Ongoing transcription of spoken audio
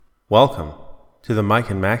Welcome to the Mike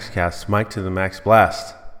and Max cast, Mike to the Max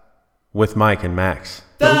Blast, with Mike and Max.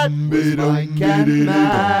 That was Mike and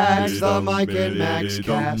Max, the Mike and Max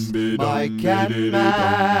cast. Mike and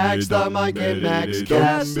Max, the Mike and Max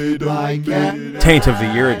cast. Mike and Taint of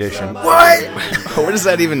the Year edition. What? What does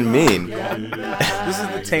that even mean? This is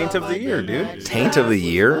the taint of the year, dude. Taint of the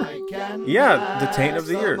year? Yeah, the taint of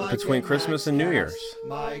the year between Christmas and New Year's.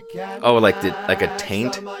 Oh, like a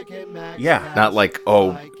taint? Yeah. Not like,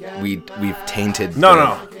 we've tainted.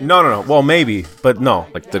 No. Well, maybe, but no.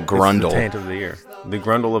 Like the grundle. It's the taint of the year. The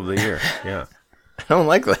grundle of the year. Yeah. I don't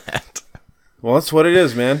like that. Well, that's what it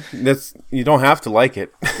is, man. You don't have to like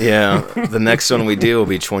it. Yeah. The next one we do will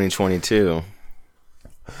be 2022.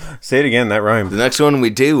 Say it again. That rhymed. The next one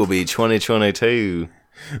we do will be 2022.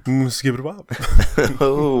 Skip it up.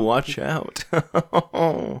 Oh, watch out.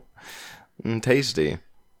 Tasty.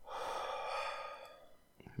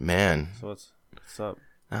 Man. So what's up?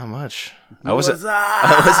 Not much. What's up?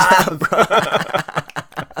 What's up, bro?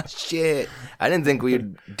 Shit. I didn't think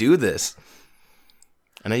we'd do this.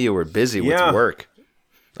 I know you were busy with work.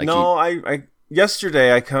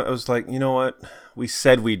 Yesterday I was like, you know what? We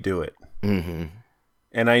said we'd do it. Mm-hmm.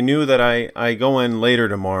 And I knew that I go in later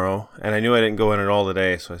tomorrow, and I knew I didn't go in at all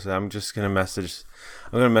today, so I said, I'm going to message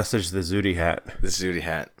the Zooty Hat. The Zooty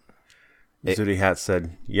Hat. The Zooty Hat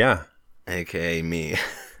said, yeah. AKA me.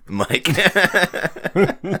 Mike.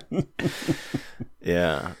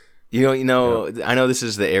 Yeah. You know, I know this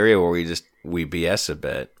is the area where we BS a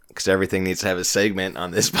bit, because everything needs to have a segment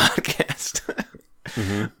on this podcast.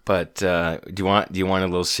 Mm-hmm. But do you want a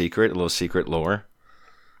little secret lore?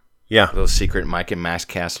 Yeah. A little secret Mike and Max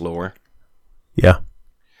cast lore? Yeah.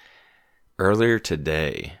 Earlier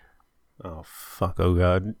today. Oh, fuck. Oh,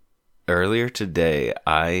 God. Earlier today,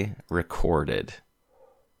 I recorded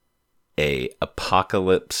a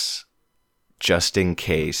apocalypse just in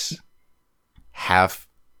case half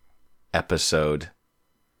episode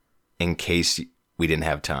in case we didn't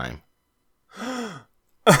have time.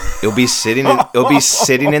 It'll be sitting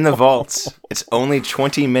in the vaults. It's only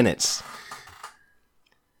 20 minutes.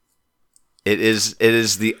 It is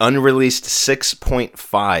the unreleased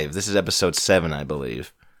 6.5. This is episode 7, I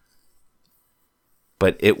believe.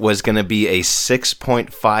 But it was going to be a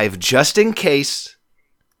 6.5 just in case.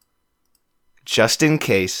 Just in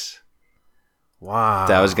case. Wow.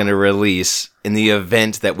 That was going to release in the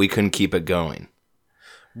event that we couldn't keep it going.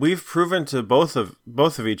 We've proven to both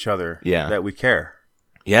of each other that we care.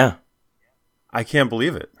 Yeah. I can't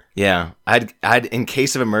believe it. Yeah. I'd in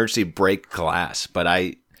case of emergency break glass, but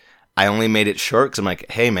I only made it short because I'm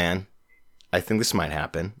like, hey man, I think this might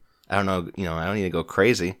happen. I don't know, I don't need to go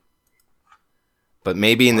crazy. But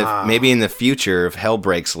maybe in the future, if hell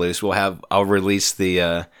breaks loose, I'll release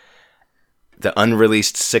the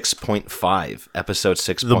unreleased 6.5, episode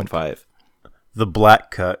 6.5. The black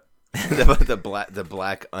cut. the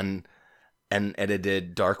black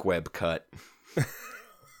unedited dark web cut.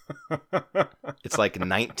 It's like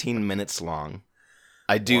 19 minutes long.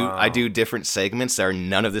 I do different segments that are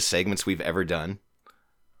none of the segments we've ever done.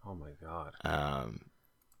 Oh my God.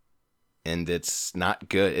 And it's not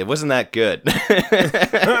good. It wasn't that good.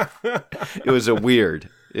 It was weird.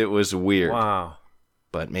 Wow.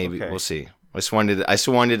 But maybe we'll see. I just wanted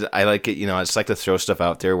I like it, I just like to throw stuff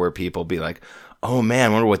out there where people be like, "Oh man,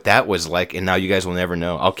 I wonder what that was like," and now you guys will never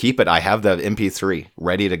know. I'll keep it. I have the MP3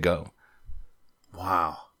 ready to go.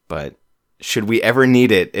 Wow. But should we ever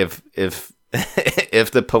need it if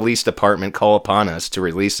if the police department call upon us to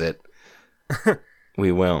release it,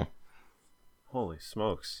 we will. Holy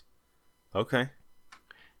smokes. Okay.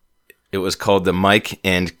 It was called the Mike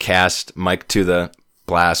and Cast Mike to the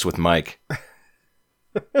Blast with Mike.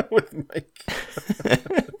 With Mike.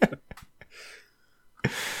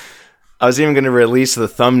 I was even going to release the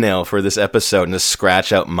thumbnail for this episode and just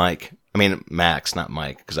scratch out Mike. I mean, Max, not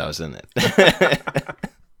Mike, because I was in it.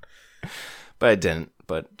 But I didn't.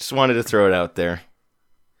 But just wanted to throw it out there.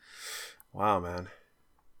 Wow, man.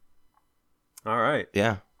 All right.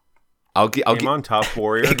 Yeah. Game on Top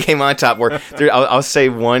Warrior. Game on Top Warrior. I'll say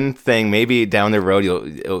one thing. Maybe down the road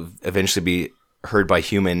it'll eventually be heard by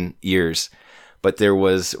human ears. But there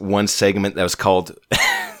was one segment that was called...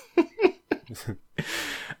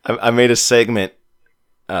 I made a segment,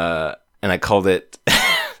 and I called it...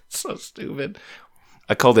 so stupid.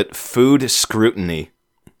 I called it Food Scrutiny.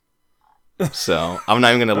 So I'm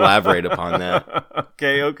not even going to elaborate upon that.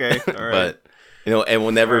 Okay. All right. But, it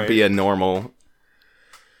will never be a normal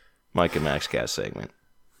Mike and Max cast segment.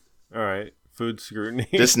 All right. Food scrutiny.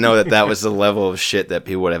 Just know that was the level of shit that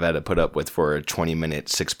people would have had to put up with for a 20-minute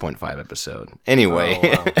 6.5 episode. Anyway.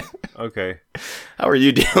 Oh, wow. Okay. How are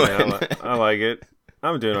you doing? I like it.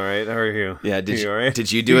 I'm doing all right. How are you? Yeah. You all right?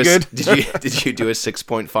 Did you do You a good? did you do a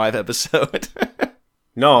 6.5 episode?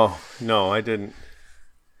 No, I didn't.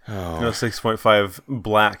 Oh. No 6.5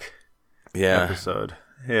 black Yeah. episode.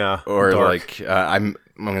 Yeah. Or dark. like I'm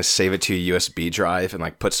gonna save it to a USB drive and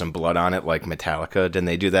like put some blood on it, like Metallica. Didn't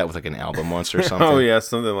they do that with like an album once or something? Oh yeah,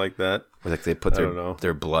 something like that. Where like they put I don't know.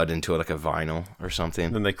 their blood into like a vinyl or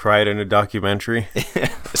something. Then they cried in a documentary.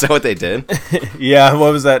 Is that what they did? Yeah.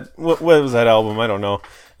 What was that? What was that album? I don't know.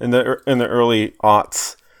 In the early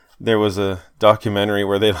aughts, there was a documentary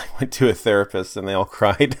where they like went to a therapist and they all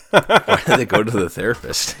cried. Why did they go to the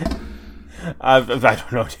therapist? I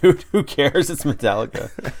don't know, dude. Who cares? It's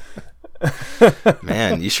Metallica.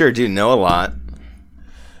 Man, you sure do know a lot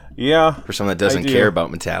Yeah. for someone that doesn't I do. care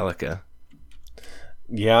about Metallica.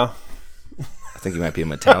 Yeah. I think you might be a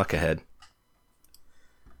Metallica head.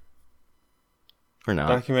 Or not.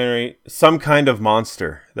 Documentary. Some kind of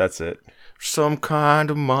monster. That's it. Some kind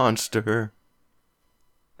of monster.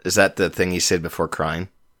 Is that the thing he said before crying?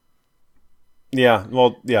 Yeah.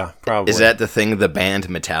 Well, yeah, probably. Is that the thing the band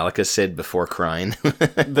Metallica said before crying?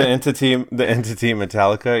 the entity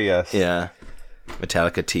Metallica? Yes. Yeah.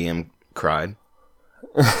 Metallica TM cried.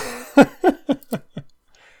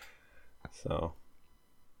 So,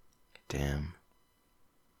 Damn.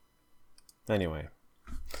 anyway,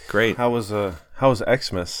 Great. how was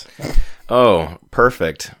Xmas? Oh,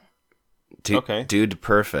 perfect. Okay. Dude,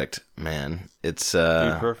 perfect, man. It's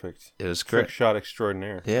Dude, perfect. it was Trick great. shot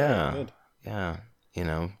extraordinaire. Yeah. Good. Yeah. You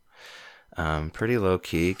know, pretty low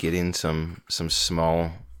key, getting some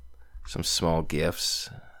small gifts,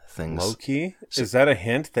 things. Loki? Is that a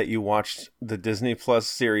hint that you watched the Disney Plus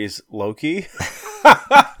series Loki?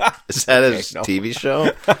 Is that a no. TV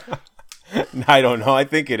show? I don't know. I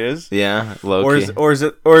think it is. Yeah, Loki. Or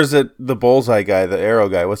is it the Bullseye guy, the Arrow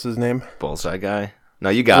guy? What's his name? Bullseye guy. No,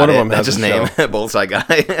 you got One of it. them That's has his a name. Bullseye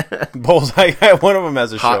guy. Bullseye guy. One of them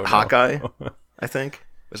has a show. now. Hawkeye. I think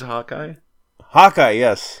was it Hawkeye. Hawkeye.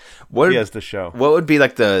 Yes. What He has the show. What would be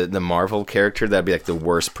like the Marvel character that'd be like the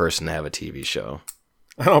worst person to have a TV show?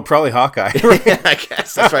 I don't know. Probably Hawkeye. I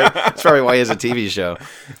guess that's right. That's probably why he has a TV show.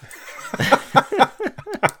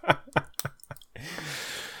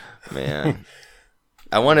 Man,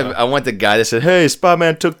 I want the guy that said, "Hey,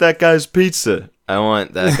 Spot-Man took that guy's pizza." I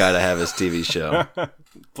want that guy to have his TV show.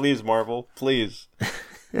 Please, Marvel. Please.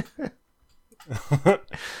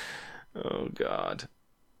 Oh God.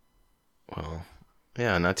 Well,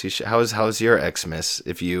 yeah, not too sure. How's your Xmas?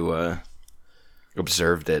 If you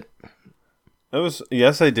observed it, It was.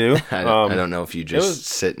 Yes, I do. I don't know if you just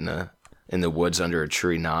sit in the woods under a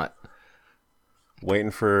tree, not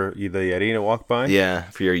Waiting for the Yeti to walk by. yeah,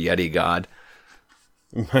 for your Yeti god.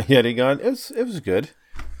 My Yeti god. It was good.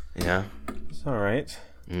 Yeah. It's all right.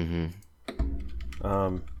 Mm-hmm.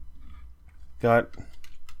 Got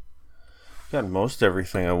most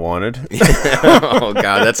everything I wanted. Oh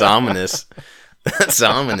God, that's ominous. That's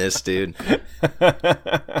ominous, dude.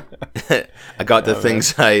 I got the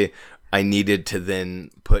things I needed to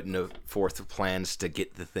then put into forth plans to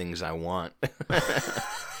get the things I want.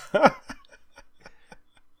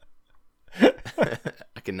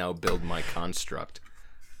 I can now build my construct.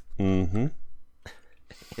 Mm-hmm.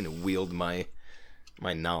 And wield my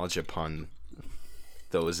knowledge upon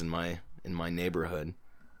those in my neighborhood.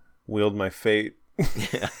 Wield my fate.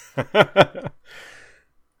 Yeah.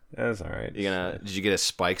 That's all right. Did you get a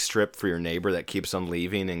spike strip for your neighbor that keeps on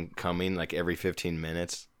leaving and coming like every 15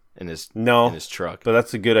 minutes in his truck? But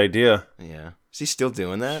that's a good idea. Yeah. Is he still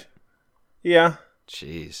doing that? Yeah.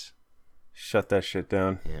 Jeez. Shut that shit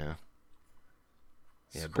down. Yeah.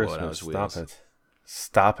 It's Yeah, blow it out Christmas. his wheels.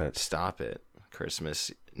 Stop it. Stop it.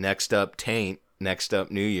 Christmas. Next up, Taint. Next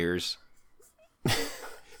up, New Year's.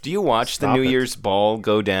 Do you watch the New Year's ball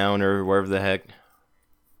go down or wherever the heck?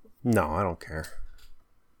 No, I don't care.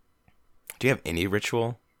 Do you have any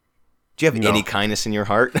ritual? Do you have No. any kindness in your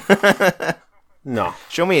heart? No.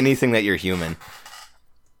 Show me anything that you're human.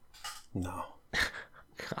 No.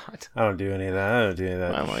 God. I don't do any of that. I don't do any of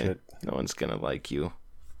that shit. No one's going to like you.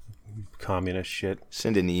 Communist shit.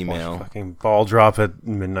 Send an email Fucking ball drop at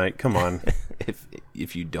midnight. Come on.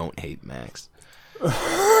 if you don't hate Max.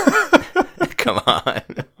 Come on.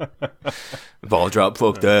 Ball drop,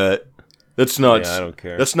 fuck that. That's not. Yeah, I don't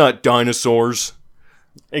care. That's not dinosaurs.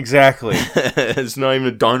 Exactly. It's not even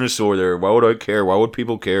a dinosaur there. Why would I care? Why would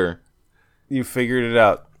people care? You figured it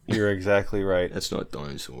out. You're exactly right. That's not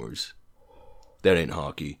dinosaurs. That ain't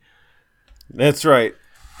hockey. That's right.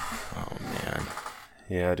 Oh man.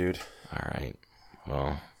 Yeah, dude. All right.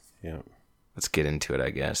 Well, Yeah. let's get into it, I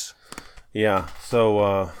guess. Yeah. So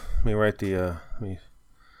let me write the.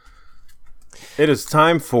 It is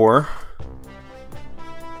time for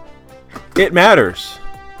It matters.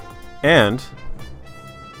 And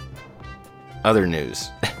other news.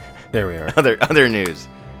 There we are. Other news.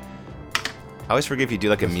 I always forget if you do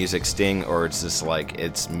like a music sting or it's just like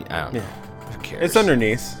it's. I don't know. Who cares? It's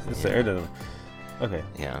underneath. It's there. Okay.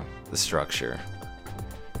 Yeah, the structure.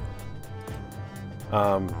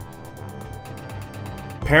 The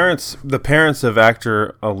parents of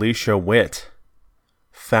actor Alicia Witt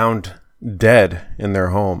found dead in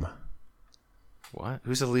their home. What?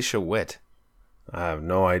 Who's Alicia Witt? I have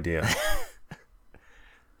no idea.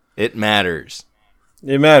 It matters.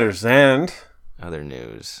 It matters, and Other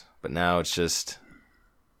news. But now it's just...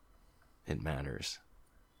 It matters.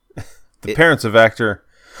 The parents of actor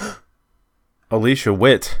Alicia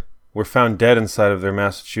Witt were found dead inside of their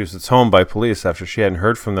Massachusetts home by police after she hadn't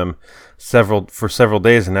heard from them for several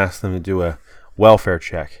days and asked them to do a welfare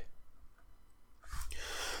check.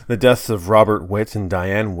 The deaths of Robert Witt and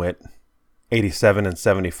Diane Witt, 87 and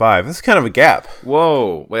 75. This is kind of a gap.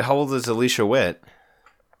 Whoa. Wait, how old is Alicia Witt?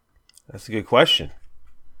 That's a good question.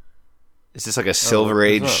 Is this like a Silver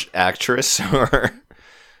Age actress? Or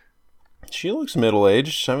She looks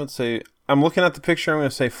middle-aged. I would say... I'm looking at the picture. I'm going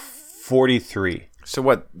to say 43. So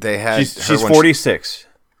what, they had... She's 46.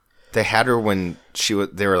 They had her when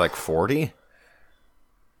they were like 40?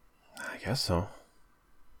 I guess so.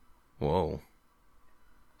 Whoa.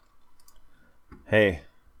 Hey,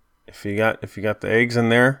 if you got the eggs in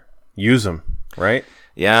there, use them, right?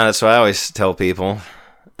 Yeah, that's what I always tell people.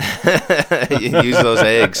 You use those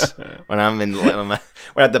eggs when when I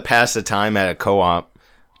have to pass the time at a co-op,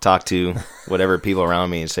 talk to whatever people around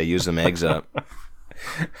me and say, use them eggs up.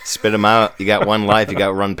 Spit them out. You got one life. You got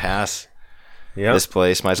to run past this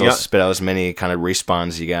place. Might as well spit out as many kind of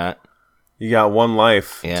respawns you got. You got one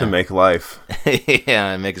life to make life.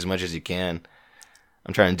 Yeah, and make as much as you can.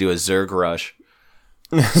 I'm trying to do a Zerg rush.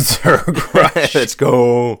 Zerg rush. Let's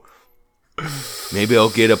go. Maybe I'll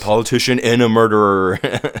get a politician and a murderer.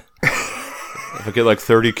 If I get like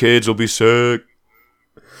 30 kids, I'll be sick.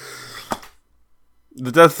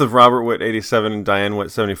 The deaths of Robert Witt, 87, and Diane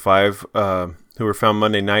Witt, 75, who were found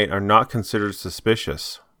Monday night, are not considered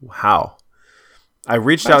suspicious. How? I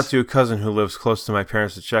reached out to a cousin who lives close to my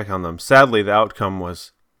parents to check on them. Sadly, the outcome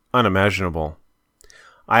was unimaginable.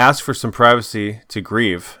 I asked for some privacy to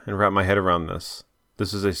grieve and wrap my head around this.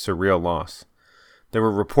 This is a surreal loss. There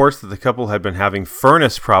were reports that the couple had been having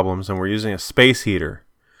furnace problems and were using a space heater.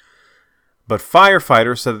 But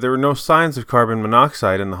firefighters said that there were no signs of carbon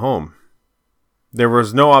monoxide in the home. There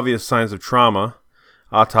was no obvious signs of trauma.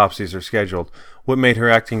 Autopsies are scheduled. What made her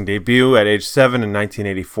acting debut at age 7 in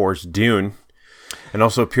 1984's Dune, and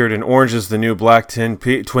also appeared in Orange is the New Black, Twin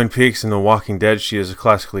Peaks, and The Walking Dead. She is a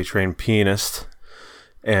classically trained pianist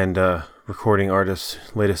and recording artist.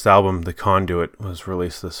 Latest album, The Conduit, was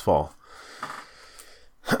released this fall.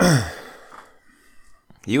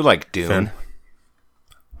 You like Dune.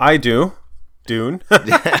 I do. Dune.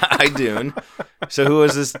 I Dune. So who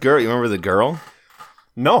was this girl? You remember the girl?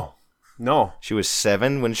 No. She was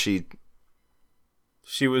 7 when she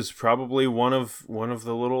was probably one of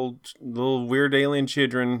the little weird alien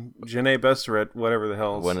children, Janae Besseret, whatever the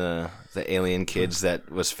hell. One of the alien kids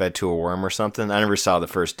that was fed to a worm or something. I never saw the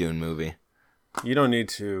first Dune movie. You don't need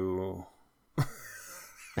to.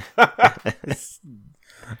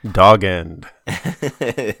 Dog end.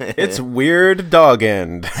 It's weird dog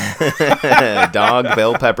end. Dog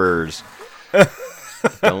bell peppers.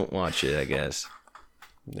 Don't watch it, I guess.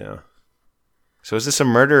 Yeah. So is this a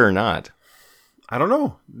murder or not? I don't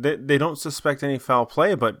know. They don't suspect any foul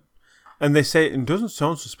play, and they say it doesn't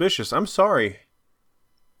sound suspicious. I'm sorry.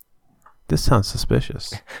 This sounds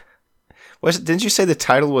suspicious. Didn't you say the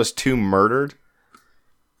title was Two Murdered?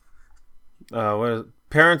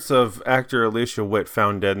 Parents of actor Alicia Witt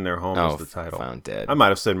found dead in their home is the title. Found dead. I might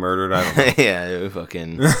have said murdered. I don't know. Yeah,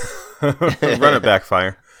 fucking run it back,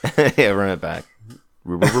 fire. Yeah, run it back.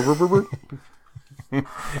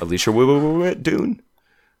 Alicia Witt Dune.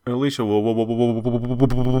 Alicia. Was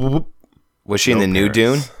she in the new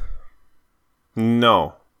Dune?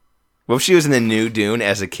 No. What if she was in the new Dune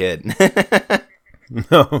as a kid?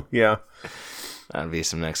 No. Yeah. That'd be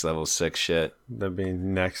some next level sick shit. That'd be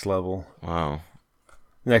next level. Wow.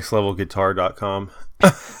 Nextlevelguitar.com.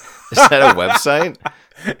 Is that a website?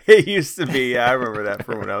 It used to be. Yeah, I remember that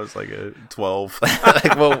from when I was like 12.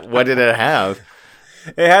 Like, well, what did it have?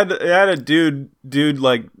 It had a dude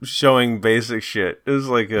like showing basic shit. It was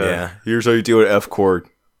like here's how you do an F chord.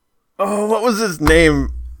 Oh, what was his name?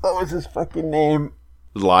 What was his fucking name?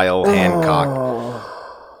 Lyle Hancock.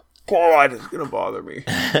 God, it's gonna bother me.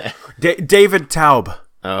 David Taub.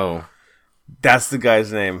 Oh, that's the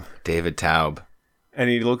guy's name. David Taub. And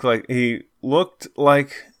he looked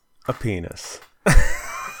like a penis.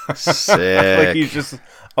 Sick. Like he's just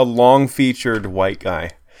a long-featured white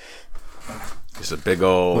guy. Just a big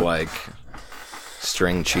old, like,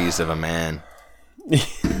 string cheese of a man.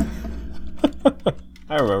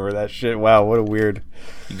 I remember that shit. Wow, what a weird...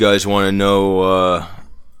 You guys want to know,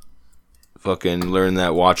 fucking learn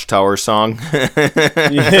that Watchtower song?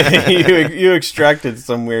 you extracted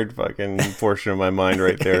some weird fucking portion of my mind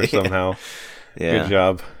right there somehow. Yeah. Good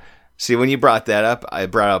job. See, when you brought that up, I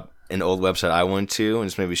brought up an old website I went to, and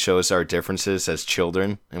just maybe shows our differences as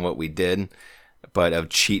children and what we did, but of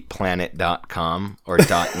cheatplanet.com or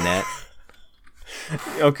 .net.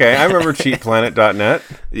 Okay, I remember cheatplanet.net.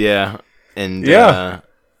 Yeah. And,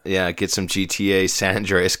 yeah, get some GTA San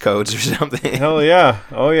Andreas codes or something. Hell yeah.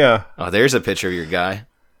 Oh, yeah. Oh, there's a picture of your guy.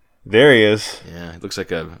 There he is. Yeah, it looks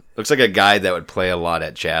like a guy that would play a lot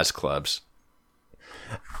at jazz clubs.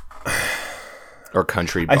 Or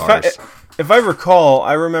country bars. If I recall,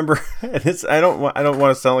 I remember this. I don't want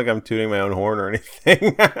to sound like I'm tooting my own horn or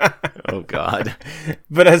anything. Oh God!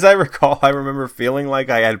 But as I recall, I remember feeling like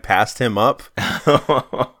I had passed him up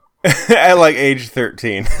at like age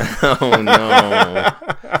 13. Oh no!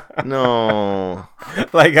 No!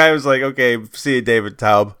 Like I was like, okay, see you, David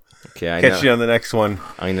Taub. Okay, Catch you on the next one.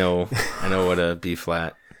 I know what a B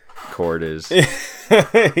flat chord is.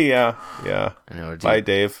 Yeah. I know. Bye,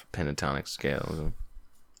 Dave. Pentatonic scale.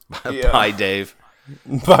 Yeah. Bye, Dave.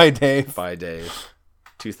 Bye, Dave. Bye, Dave.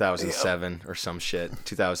 2007 or some shit.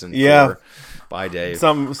 2004. Yeah. Bye, Dave.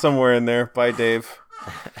 Somewhere in there. Bye, Dave.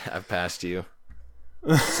 I've passed you.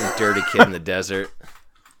 Some dirty kid in the desert.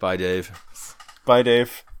 Bye, Dave. Bye,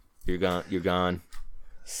 Dave. You're gone. You're gone.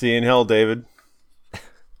 See you in hell, David.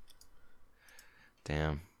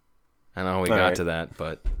 Damn. I don't know how we got to that,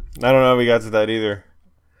 but I don't know how we got to that either.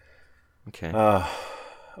 Okay.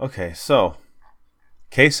 Okay, so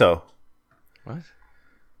queso. What?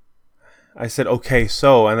 I said okay,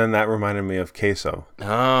 so, and then that reminded me of queso.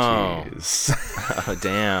 Oh. Jeez. Oh,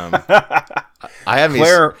 damn. I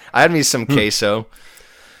had me some queso.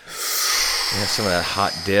 I have some of that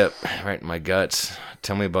hot dip right in my guts.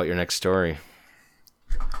 Tell me about your next story.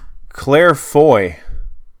 Claire Foy,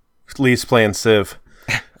 Lee's playing Civ.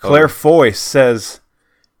 Claire Foy says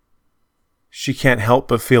she can't help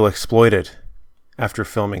but feel exploited after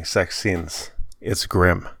filming sex scenes. It's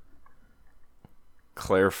grim.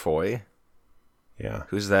 Claire Foy? Yeah.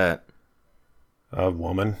 Who's that? A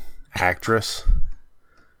woman, actress,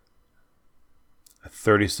 a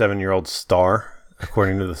 37-year-old star,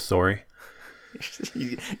 according to the story.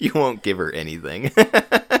 You won't give her anything.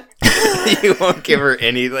 You won't give her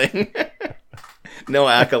anything. No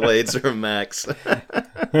accolades from Max.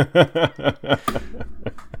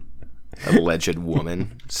 Alleged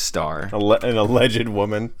woman star. An alleged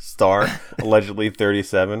woman star, allegedly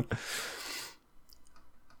 37.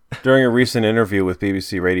 During a recent interview with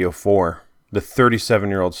BBC Radio 4, the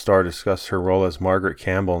 37-year-old star discussed her role as Margaret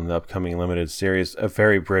Campbell in the upcoming limited series, A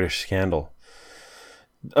Very British Scandal.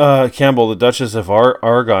 Campbell, the Duchess of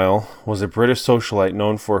Argyll, was a British socialite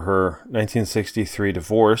known for her 1963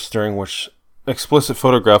 divorce, during which explicit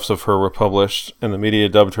photographs of her were published, and the media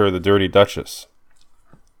dubbed her the Dirty Duchess.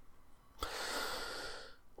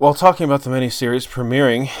 While talking about the miniseries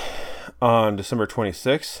premiering on December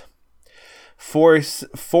 26th,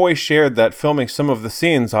 Foy shared that filming some of the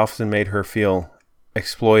scenes often made her feel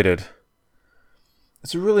exploited.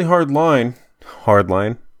 It's a really hard line,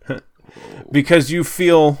 because you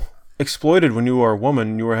feel exploited when you are a woman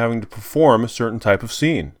and you are having to perform a certain type of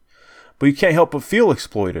scene. But you can't help but feel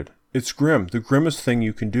exploited. It's grim. The grimmest thing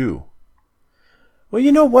you can do. Well,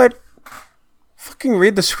 you know what? Fucking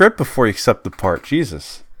read the script before you accept the part.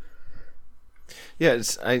 Jesus. Yeah,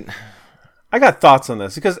 I got thoughts on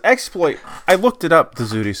this because exploit. I looked it up. The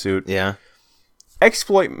Zooty Suit. Yeah.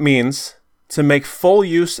 Exploit means to make full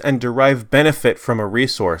use and derive benefit from a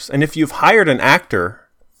resource. And if you've hired an actor,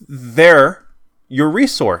 they're your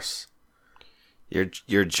resource.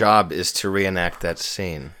 Your job is to reenact that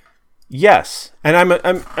scene. Yes, and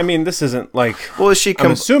I mean, this isn't like. Well, is she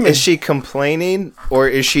assuming, is she complaining, or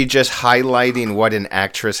is she just highlighting what an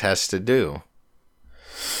actress has to do?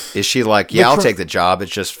 Is she like, yeah, I'll take the job.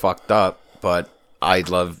 It's just fucked up, but I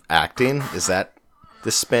love acting. Is that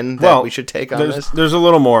the spin that we should take on this? There's a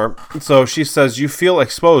little more. So she says, you feel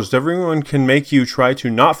exposed. Everyone can make you try to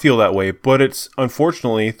not feel that way, but it's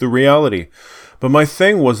unfortunately the reality. But my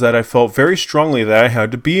thing was that I felt very strongly that I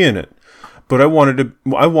had to be in it. But I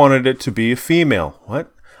wanted it to be a female.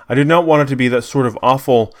 What? I did not want it to be that sort of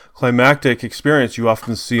awful climactic experience you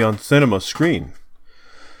often see on cinema screen.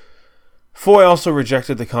 Foy also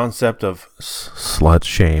rejected the concept of slut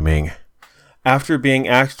shaming After being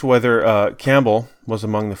asked whether Campbell was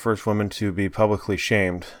among the first women to be publicly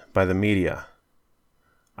shamed by the media,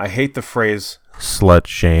 I hate the phrase slut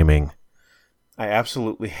shaming. I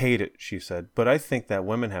absolutely hate it, she said, but I think that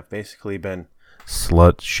women have basically been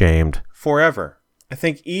slut shamed forever. I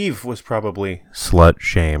think Eve was probably slut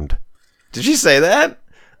shamed. Did she say that?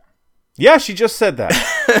 Yeah, she just said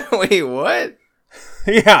that. Wait, what?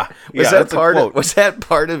 Yeah. Was that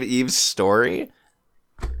part of Eve's story?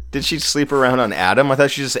 Did she sleep around on Adam? I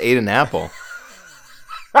thought she just ate an apple.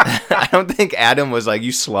 I don't think Adam was like,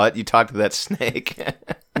 you slut, you talked to that snake.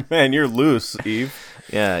 Man, you're loose, Eve.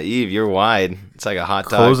 Yeah, Eve, you're wide. It's like a hot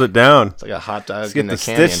dog. Close it down. It's like a hot dog Let's get in the a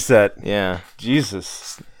canyon. Stitch set. Yeah.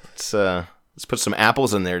 Jesus. Let's put some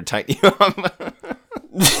apples in there to tighten you up.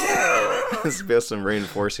 Let's build some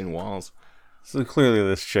reinforcing walls. So clearly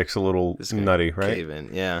this chick's a little nutty, right? Cave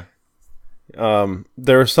in. Yeah.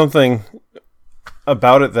 There's something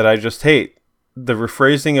about it that I just hate. The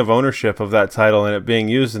rephrasing of ownership of that title and it being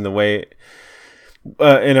used in a way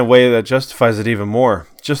that justifies it even more.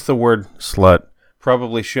 Just the word slut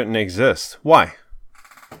probably shouldn't exist. Why?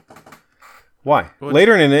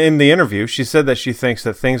 Later in the interview, she said that she thinks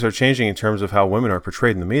that things are changing in terms of how women are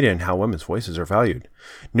portrayed in the media and how women's voices are valued,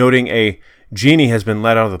 noting a genie has been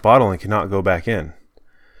let out of the bottle and cannot go back in.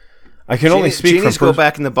 I can only speak genies from go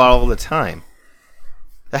back in the bottle all the time.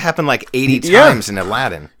 That happened like 80 times in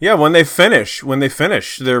Aladdin. Yeah, when they finish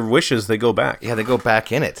their wishes, they go back. Yeah, they go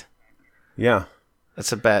back in it. Yeah.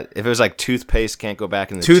 That's a bad... If it was like toothpaste can't go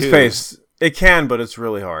back in the toothpaste, tube. It can, but it's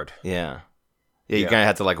really hard. Yeah. Yeah, you're going to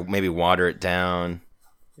have to like maybe water it down.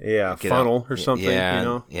 Yeah, funnel or something, yeah, you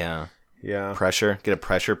know? Yeah. Yeah. Pressure. Get a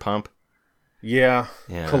pressure pump. Yeah.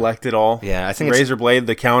 Collect it all. Yeah, I think razor blade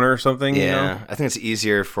the counter or something. Yeah, you know? I think it's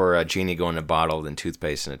easier for a genie going in a bottle than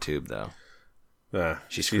toothpaste in a tube, though. Yeah,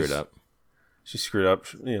 she screwed up. She screwed up.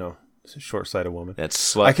 You know, it's a short-sighted woman. That's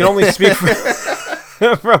slut. I can only speak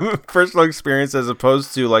from personal experience as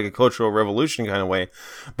opposed to like a cultural revolution kind of way,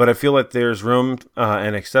 but I feel like there's room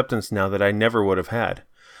and acceptance now that I never would have had.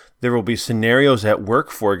 There will be scenarios at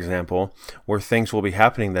work, for example, where things will be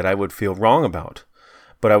happening that I would feel wrong about.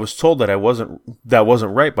 But I was told that that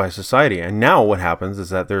wasn't right by society. And now what happens is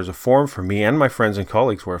that there's a forum for me and my friends and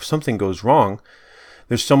colleagues where if something goes wrong,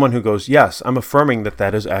 there's someone who goes, yes, I'm affirming that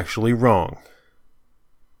that is actually wrong.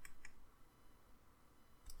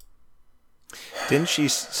 Didn't she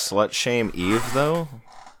slut shame Eve, though?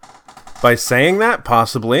 By saying that?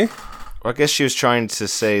 Possibly. Well, I guess she was trying to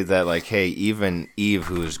say that, like, hey, even Eve,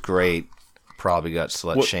 who is great, probably got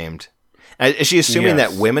slut shamed. Is she assuming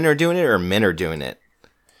that women are doing it or men are doing it?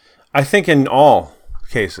 I think in all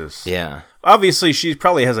cases. Yeah. Obviously, she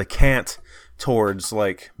probably has a cant towards,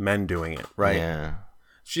 like, men doing it, right? Yeah.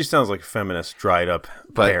 She sounds like a feminist, dried up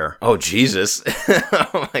bear. Oh, Jesus.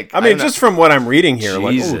 I mean, just from what I'm reading here,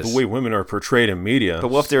 Jesus. Like, the way women are portrayed in media.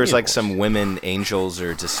 But what if there's, like, some women angels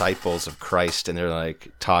or disciples of Christ, and they're,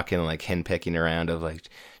 like, talking, like, henpecking around of, like,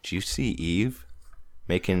 do you see Eve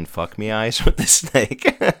making fuck me eyes with the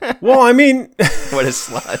snake? Well, I mean... What a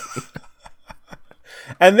slut.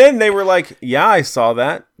 And then they were like, yeah, I saw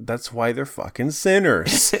that. That's why they're fucking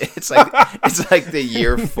sinners. It's like the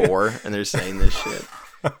year 4, and they're saying this shit.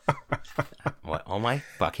 What? Oh my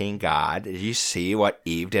fucking God. Did you see what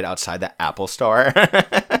Eve did outside the Apple store?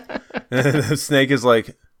 The snake is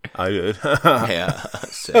like, I did. Yeah.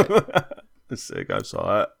 Sick. Sick, I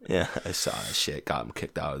saw it. Yeah, I saw that shit. Got them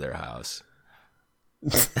kicked out of their house.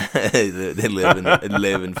 they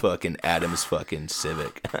live in fucking Adam's fucking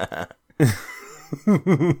Civic.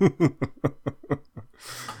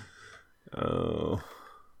 Oh.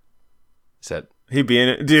 Is that... He'd be in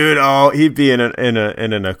it, dude. Oh, he'd be in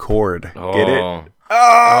an Accord. Oh. Get it?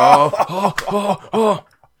 Oh.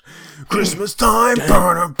 Christmas time,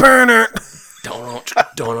 burn it. Don't.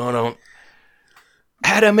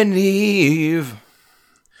 Adam and Eve.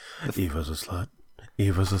 Eve was a slut.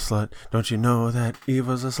 Eve was a slut. Don't you know that Eve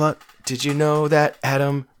was a slut? Did you know that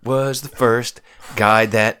Adam was the first guy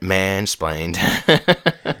that mansplained?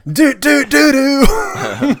 Do.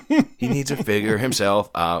 He needs to figure himself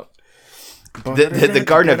out. The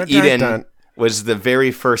Garden of Eden was the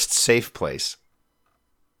very first safe place.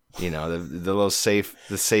 You know, the little safe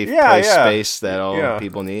space that all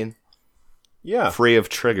people need. Yeah. Free of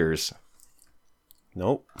triggers.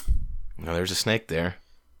 Nope. No, there's a snake there.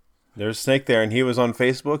 There's a snake there, and he was on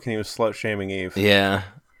Facebook, and he was slut shaming Eve. Yeah.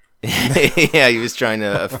 Yeah, he was trying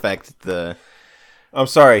to affect the... I'm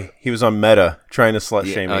sorry, he was on Meta, trying to slut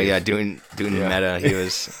shame Eve. Oh, yeah, doing Meta. He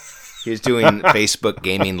was doing Facebook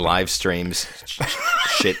gaming live streams,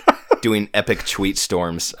 shit, doing epic tweet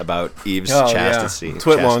storms about Eve's chastity.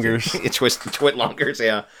 Twitlongers. Twitlongers,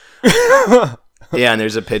 yeah. Yeah, and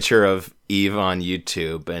there's a picture of Eve on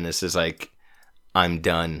YouTube, and this is like, I'm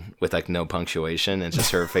done, with like no punctuation. It's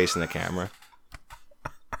just her face in the camera.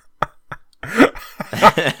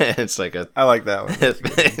 It's like I like that one.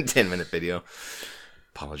 10-minute video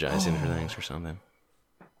apologizing for things or something.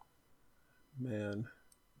 Man.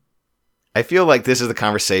 I feel like this is the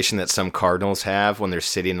conversation that some cardinals have when they're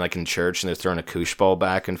sitting like in church and they're throwing a koosh ball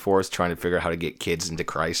back and forth trying to figure out how to get kids into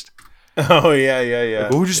Christ. Oh, yeah.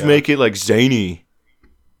 Like, we'll just make it like zany.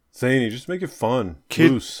 Zany, just make it fun.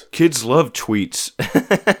 Loose. Kids love tweets.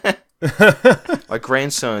 My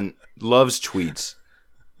grandson loves tweets.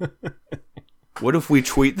 What if we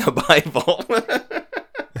tweet the Bible?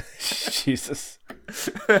 Jesus.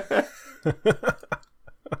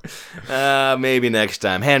 Maybe next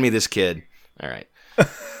time. Hand me this kid. All right.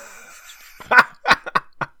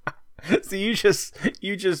 So you just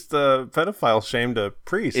pedophile shamed a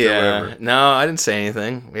priest or Yeah. whatever. No, I didn't say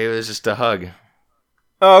anything. It was just a hug.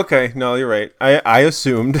 Oh, okay. No, you're right. I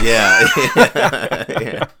assumed. Yeah.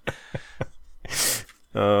 Yeah.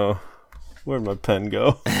 Oh, where'd my pen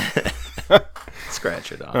go?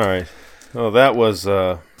 Scratch it off. All right. Well, that was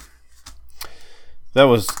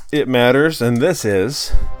It Matters, and this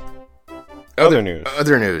is Other News.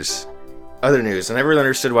 Other news. Other news. I never really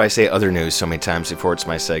understood why I say other news so many times before it's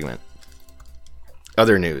my segment.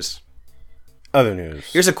 Other news. Other news.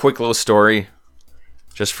 Here's a quick little story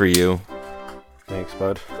just for you. Thanks,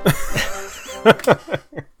 bud.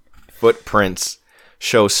 Footprints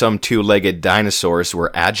show some two-legged dinosaurs were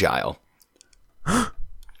agile.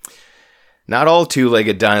 Not all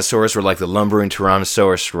two-legged dinosaurs were like the lumbering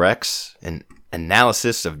Tyrannosaurus rex. An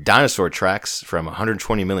analysis of dinosaur tracks from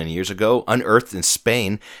 120 million years ago, unearthed in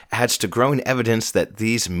Spain, adds to growing evidence that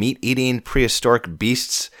these meat-eating prehistoric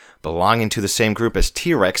beasts belonging to the same group as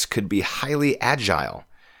T-Rex could be highly agile.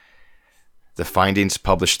 The findings,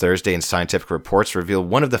 published Thursday in Scientific Reports, reveal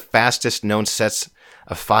one of the fastest known sets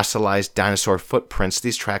of fossilized dinosaur footprints.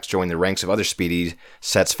 These tracks join the ranks of other speedy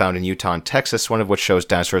sets found in Utah and Texas, one of which shows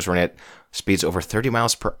dinosaurs running at speeds over 30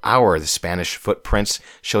 miles per hour. The Spanish footprints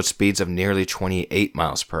showed speeds of nearly 28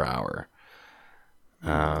 miles per hour.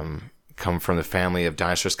 Come from the family of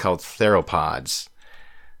dinosaurs called theropods.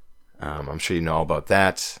 I'm sure you know all about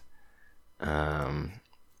that.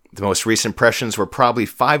 The most recent impressions were probably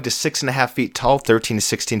 5 to 6.5 feet tall, 13 to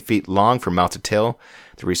 16 feet long from mouth to tail,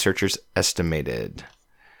 the researchers estimated.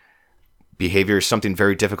 Behavior is something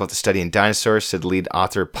very difficult to study in dinosaurs, said lead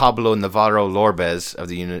author Pablo Navarro Lorbez of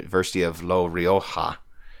the University of La Rioja.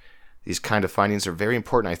 These kind of findings are very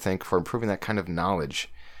important, I think, for improving that kind of knowledge.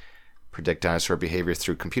 Predict dinosaur behavior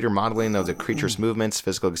through computer modeling of the creature's movements.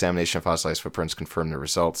 Physical examination of fossilized footprints confirm the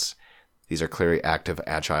results. These are clearly active,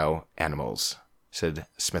 agile animals, said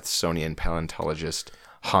Smithsonian paleontologist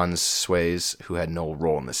Hans Swayze, who had no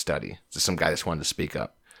role in the study. Just some guy that just wanted to speak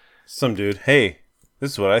up. Some dude. Hey,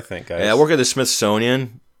 this is what I think, guys. Yeah, I work at the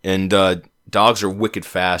Smithsonian, and dogs are wicked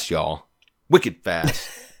fast, y'all. Wicked fast.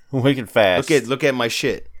 Wicked fast. Look at my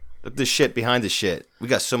shit. Look at the shit behind the shit. We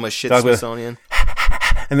got so much shit, Dog Smithsonian.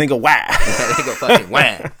 And then go wah. They go fucking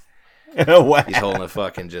wah. Wah. He's holding a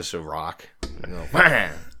fucking just a rock. Go, wah.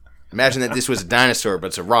 Imagine that this was a dinosaur, but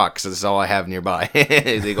it's a rock, so this is all I have nearby.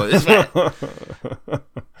 They go this way.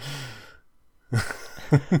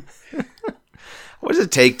 What does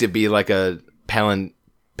it take to be like a what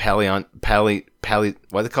do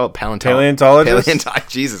they call it? Paleontologist?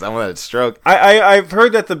 Jesus, I want a stroke. I've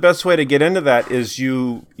heard that the best way to get into that is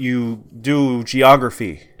you do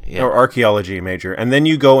geography or archaeology major, and then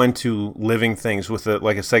you go into living things with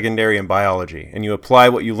a secondary in biology, and you apply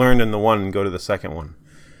what you learned in the one and go to the second one.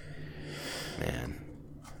 Man.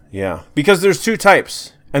 Yeah, because there's two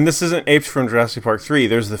types, and this isn't apes from Jurassic Park 3.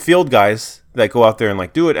 There's the field guys that go out there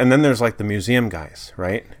and do it, and then there's the museum guys,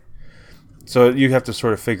 right? So you have to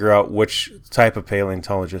sort of figure out which type of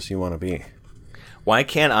paleontologist you want to be. Why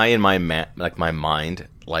can't I, in my my mind,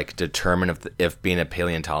 determine if being a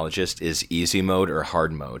paleontologist is easy mode or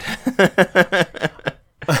hard mode?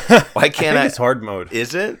 Why can't I? It's hard mode.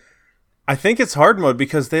 Is it? I think it's hard mode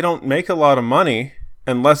because they don't make a lot of money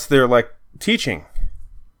unless they're teaching,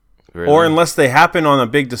 Really? Or unless they happen on a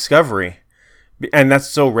big discovery, and that's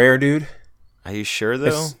so rare, dude. Are you sure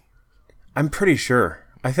though? I'm pretty sure.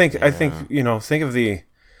 I think think of the.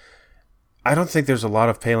 I don't think there's a lot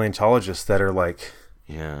of paleontologists that are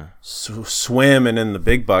swim and in the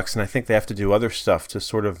big bucks, and I think they have to do other stuff to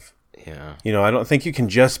sort of. Yeah. I don't think you can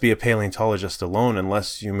just be a paleontologist alone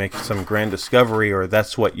unless you make some grand discovery, or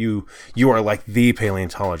that's what you are the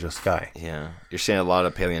paleontologist guy. Yeah. You're saying a lot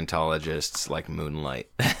of paleontologists moonlight.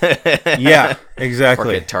 Yeah,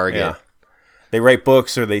 exactly. Or get Target. Yeah. they write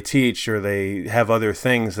books or they teach or they have other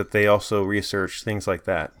things that they also research, things like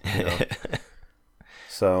that. You know?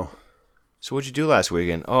 So what'd you do last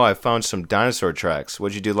weekend? Oh, I found some dinosaur tracks.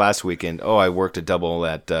 What'd you do last weekend? Oh, I worked a double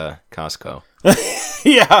at Costco.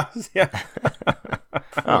 yeah.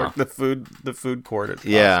 I worked the food court at Costco.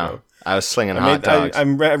 Yeah, I was slinging hot dogs. I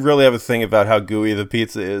really have a thing about how gooey the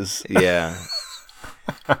pizza is. Yeah.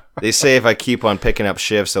 They say if I keep on picking up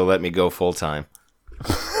shifts, they'll let me go full time.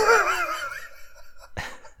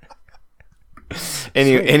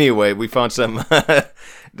 Anyway, we found some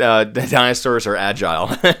the dinosaurs are agile.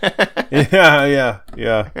 yeah.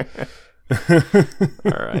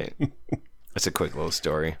 All right. That's a quick little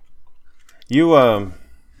story.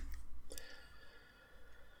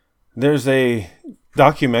 There's a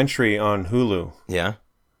documentary on Hulu. Yeah.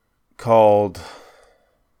 Called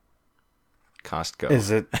Costco.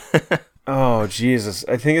 Is it? Oh, Jesus.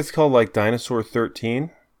 I think it's called like Dinosaur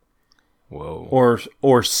 13. Whoa.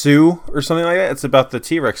 Or Sue or something like that. It's about the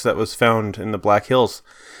T-Rex that was found in the Black Hills.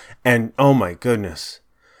 And oh my goodness.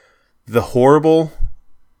 The horrible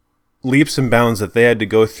leaps and bounds that they had to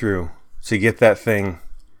go through to get that thing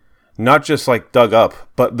not just like dug up,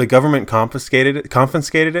 but the government confiscated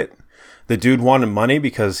it. The dude wanted money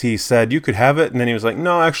because he said you could have it, and then he was like,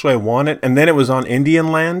 no, actually I want it. And then it was on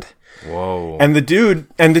Indian land. Whoa. And the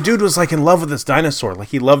dude was like in love with this dinosaur. Like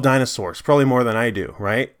he loved dinosaurs, probably more than I do,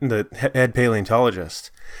 right? The head paleontologist.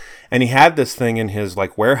 And he had this thing in his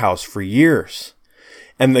like warehouse for years.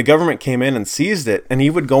 And the government came in and seized it, and he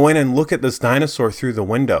would go in and look at this dinosaur through the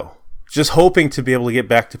window, just hoping to be able to get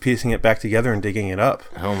back to piecing it back together and digging it up.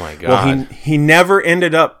 Oh my God. Well, he never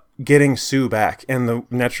ended up getting Sue back, and the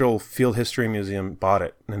Natural Field History Museum bought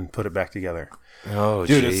it and put it back together. Oh,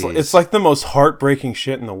 dude, geez. it's like the most heartbreaking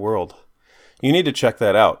shit in the world. You need to check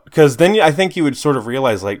that out, because then I think you would sort of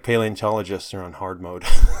realize like paleontologists are on hard mode.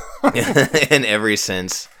 In every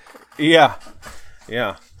sense. Yeah.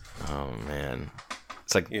 Oh man,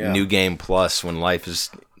 it's like New Game Plus when life is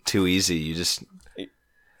too easy. You just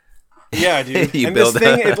yeah, dude. You and build this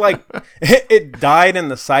thing, it died in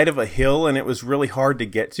the side of a hill, and it was really hard to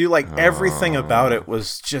get to. Like everything about it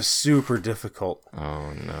was just super difficult.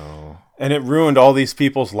 Oh no. And it ruined all these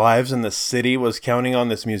people's lives, and the city was counting on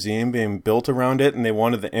this museum being built around it, and they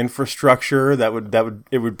wanted the infrastructure that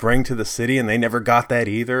would bring to the city, and they never got that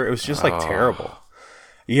either. It was just like terrible.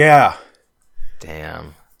 Yeah.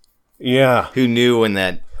 Damn. Yeah. Who knew when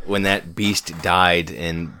that beast died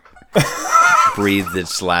and breathed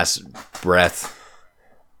its last breath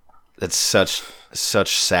that such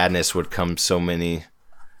sadness would come so many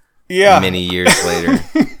years later.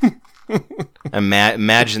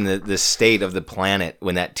 Imagine the state of the planet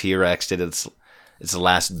when that T-Rex did its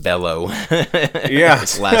last bellow. Yeah.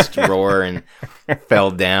 Its last roar and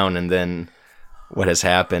fell down, and then what has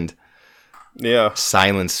happened? Yeah.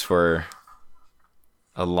 Silence for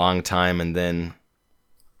a long time, and then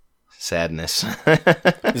sadness.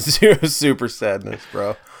 Super sadness,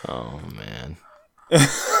 bro. Oh man.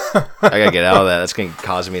 I gotta get out of that. That's gonna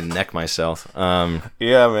cause me to neck myself. Yeah,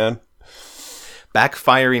 man.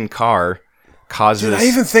 Backfiring car causes. Dude, I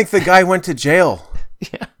even think the guy went to jail.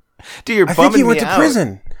 Yeah. Dude, you're bumming me out. I think he went to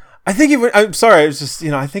prison. I think he went. I'm sorry. I was just,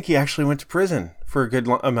 I think he actually went to prison for a good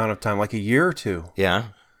amount of time, like a year or two. Yeah.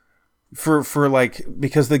 For like,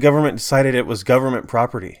 because the government decided it was government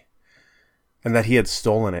property and that he had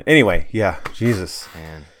stolen it. Anyway, yeah. Jesus.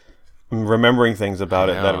 Man. I'm remembering things about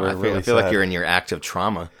it that were really I feel sad. like you're in your active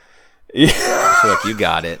trauma. Yeah. I feel like you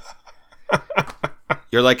got it.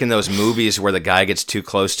 You're like in those movies where the guy gets too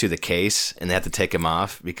close to the case and they have to take him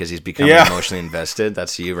off because he's becoming emotionally invested.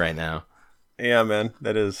 That's you right now. Yeah, man.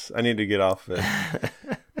 That is. I need to get off it.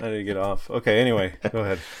 I need to get off. Okay, anyway. Go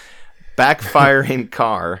ahead. Backfiring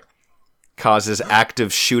car causes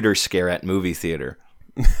active shooter scare at movie theater.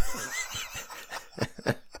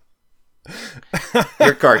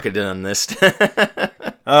 Your car could have done this.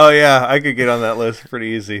 Oh, yeah. I could get on that list pretty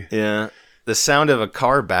easy. Yeah. The sound of a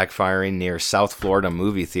car backfiring near South Florida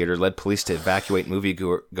movie theater led police to evacuate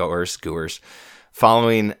moviegoers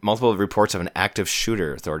following multiple reports of an active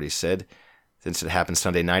shooter, authorities said. The incident happened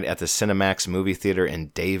Sunday night at the Cinemax movie theater in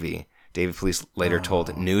Davie. Davie police later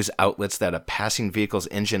told news outlets that a passing vehicle's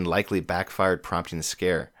engine likely backfired, prompting the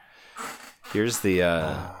scare. Here's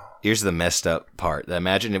the messed up part.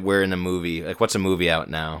 Imagine we're in a movie. Like, what's a movie out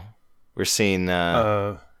now? We're seeing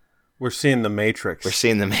The Matrix. We're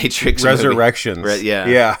seeing The Matrix. Resurrections.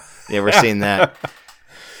 Yeah, we're seeing that.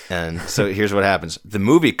 And so here's what happens. The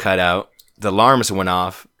movie cut out. The alarms went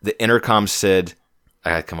off. The intercom said, I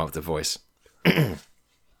had to come up with the voice.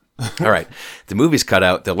 All right. The movie's cut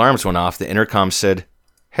out. The alarms went off. The intercom said,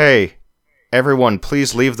 hey, Everyone,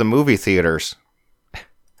 please leave the movie theaters.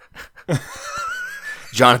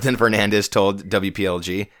 Jonathan Fernandez told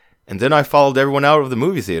WPLG. And then I followed everyone out of the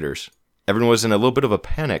movie theaters. Everyone was in a little bit of a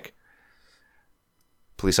panic.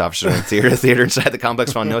 Police officers in the theater inside the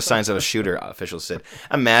complex found no signs of a shooter, officials said.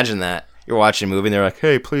 Imagine that. You're watching a movie and they're like,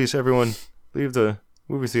 hey, please, everyone, leave the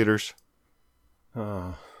movie theaters.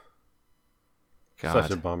 Oh. God.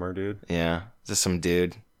 Such a bummer, dude. Yeah. Just some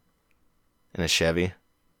dude in a Chevy.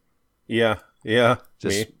 Yeah.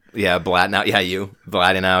 Just, me. Yeah, blatting out. Yeah, you.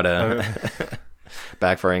 Blatting out a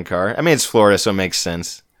backfiring car. I mean, it's Florida, so it makes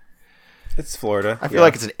sense. It's Florida. I feel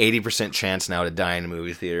like it's an 80% chance now to die in a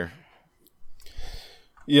movie theater.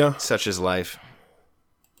 Yeah. Such is life.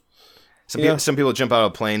 Some people jump out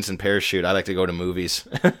of planes and parachute. I like to go to movies.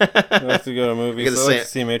 I like to go to movies. I like to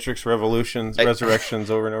see Matrix Resurrections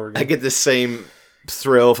over and over again. I get the same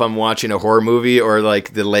thrill if I'm watching a horror movie or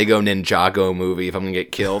like the Lego Ninjago movie if I'm going to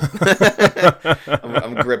get killed.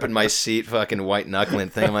 I'm gripping my seat, fucking white knuckling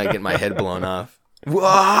thing. I might get my head blown off.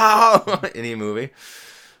 Whoa! Any movie.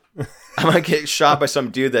 I might get shot by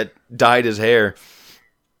some dude that dyed his hair.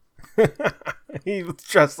 He was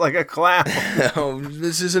dressed like a clown. Oh,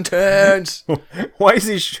 this is intense. Why is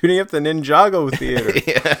he shooting up the Ninjago theater?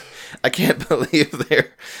 Yeah, I can't believe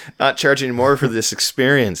they're not charging more for this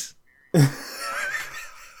experience.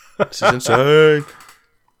 This is insane.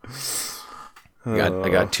 I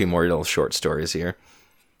got two more little short stories here.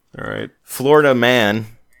 All right. Florida man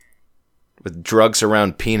with drugs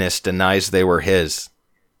around penis denies they were his.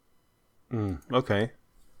 Okay.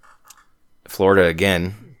 Florida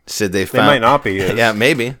again. Said they found... They might not be his. Yeah,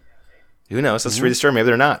 maybe. Who knows? Let's read the story. Maybe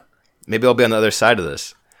they're not. Maybe I'll be on the other side of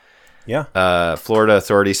this. Yeah. Florida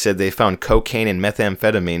authorities said they found cocaine and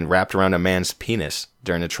methamphetamine wrapped around a man's penis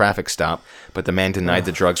during a traffic stop, but the man denied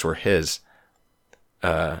the drugs were his.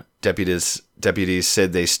 Deputies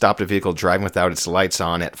said they stopped a vehicle driving without its lights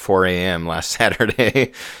on at 4 a.m. last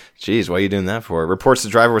Saturday. Jeez, why are you doing that for? Reports the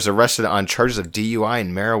driver was arrested on charges of DUI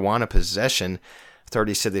and marijuana possession.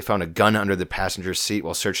 Authorities said they found a gun under the passenger seat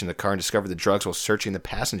while searching the car and discovered the drugs while searching the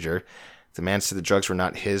passenger. The man said the drugs were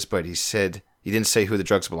not his, but he said he didn't say who the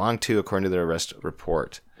drugs belonged to, according to the arrest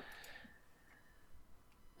report.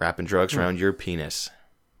 Wrapping drugs around your penis.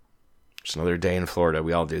 Just another day in Florida.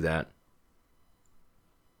 We all do that.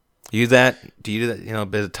 Do you do that? You know, a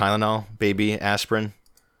bit of Tylenol, baby aspirin?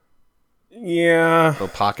 Yeah. A little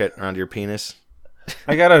pocket around your penis?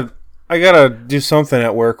 I gotta do something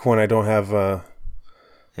at work when I don't have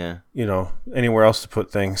anywhere else to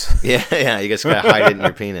put things. Yeah, you just gotta hide it in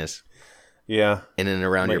your penis. Yeah. In and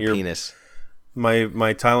around your penis. My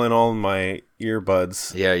Tylenol and my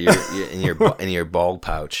earbuds. Yeah, in your bald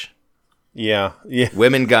pouch. Yeah.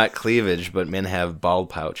 Women got cleavage, but men have bald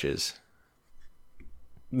pouches.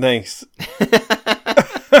 Thanks. You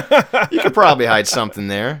could probably hide something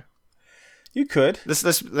there. You could.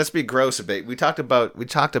 Let's be gross a bit. We talked about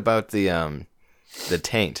the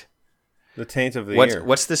taint. The taint of the ear.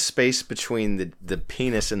 What's the space between the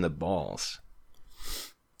penis and the balls?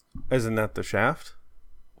 Isn't that the shaft?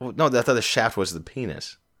 Well, no, I thought the shaft was the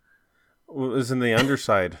penis. Well, isn't the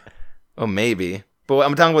underside? Oh, maybe. But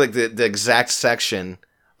I'm talking about like the exact section,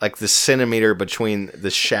 like the centimeter between the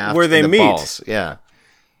shaft where they and the meet. Balls. Yeah.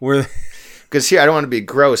 Because here, I don't want to be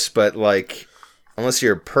gross, but like, unless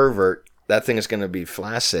you're a pervert, that thing is going to be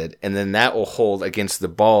flaccid, and then that will hold against the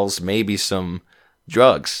balls maybe some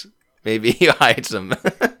drugs. Maybe you hide some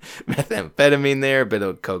methamphetamine there, a bit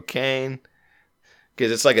of cocaine.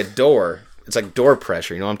 Because it's like a door. It's like door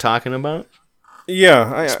pressure. You know what I'm talking about?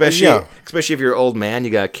 Yeah. Especially if you're an old man, you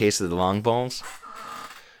got a case of the long balls.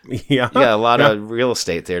 Yeah. You got a lot of real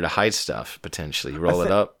estate there to hide stuff, potentially. You roll it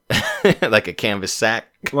up like a canvas sack.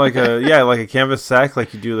 like a canvas sack,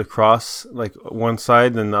 like you do the cross, like one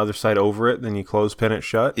side, then the other side over it, then you clothespin it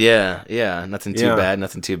shut. Yeah. Nothing too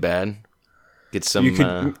bad. Get some. You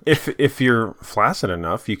could, if you're flaccid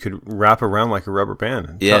enough, you could wrap around like a rubber band.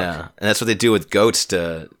 And and that's what they do with goats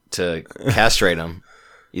to castrate them.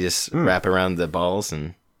 You just wrap around the balls,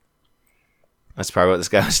 and that's probably what this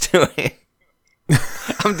guy was doing.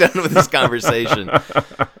 I'm done with this conversation.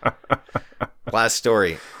 Last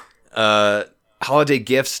story. Holiday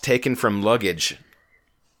gifts taken from luggage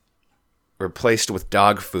replaced with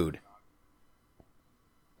dog food.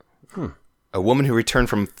 A woman who returned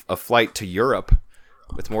from a flight to Europe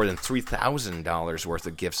with more than $3,000 worth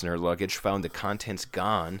of gifts in her luggage found the contents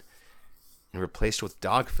gone and replaced with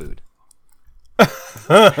dog food.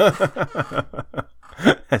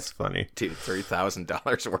 That's funny. Dude,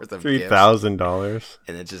 $3,000 worth of gifts. $3,000.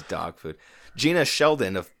 And it's just dog food. Gina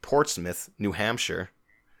Sheldon of Portsmouth, New Hampshire,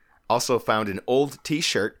 also found an old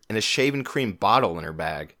T-shirt and a shaving cream bottle in her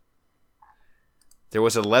bag. There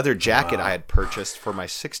was a leather jacket I had purchased for my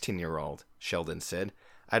 16-year-old, Sheldon said.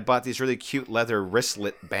 I had bought these really cute leather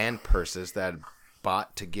wristlet band purses that I had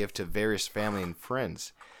bought to give to various family and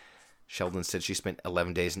friends. Sheldon said she spent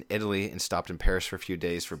 11 days in Italy and stopped in Paris for a few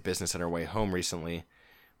days for business on her way home recently.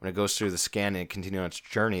 When it goes through the scan and continues on its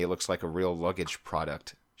journey, it looks like a real luggage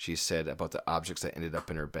product, she said about the objects that ended up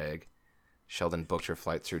in her bag. Sheldon booked her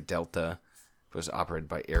flight through Delta. It was operated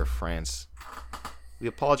by Air France. We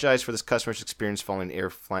apologize for this customer's experience following Air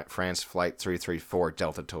France Flight 334,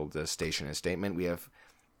 Delta told the station in a statement. We have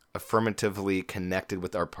affirmatively connected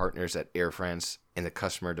with our partners at Air France and the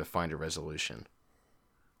customer to find a resolution.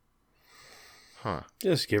 Huh.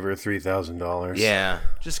 Just give her $3,000. Yeah.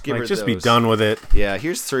 Just give her just those. be done with it. Yeah,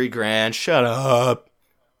 here's $3,000. Shut up.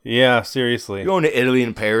 Yeah, seriously. You're going to Italy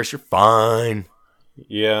and Paris. You're fine.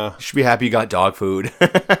 Yeah. You should be happy you got dog food.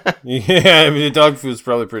 Yeah, I mean, the dog food's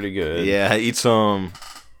probably pretty good. Yeah, eat some.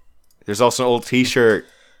 There's also an old t-shirt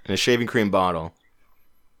and a shaving cream bottle.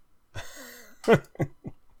 I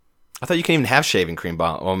thought you can't even have shaving cream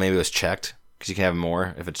bottle. Well, maybe it was checked. Because you can have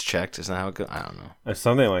more if it's checked. Isn't that how it goes? I don't know.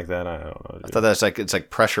 Something like that. I don't know. Dude. I thought that's it's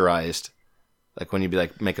like pressurized. Like when you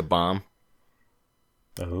make a bomb.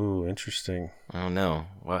 Oh, interesting. I don't know.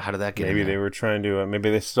 Well, how did that get Maybe in they there? were trying to,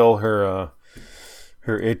 maybe they stole her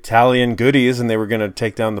Italian goodies and they were going to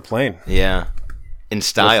take down the plane. Yeah. In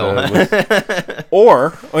style.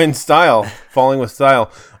 Or in style. Falling with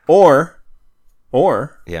style. Or.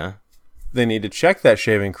 Yeah. They need to check that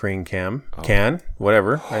shaving cream can,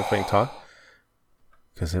 whatever. I think talk.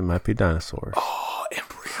 Because it might be dinosaurs. Oh,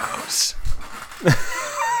 embryos.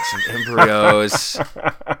 Some embryos.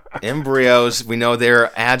 Embryos. We know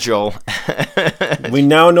they're agile. We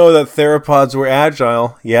now know that theropods were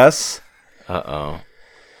agile. Yes. Uh-oh.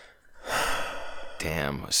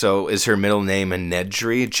 Damn. So is her middle name a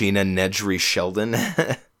Nedry? Gina Nedry Sheldon?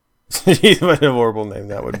 What a horrible name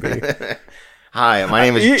that would be. Hi, my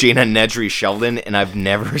name is Gina Nedry Sheldon, and I've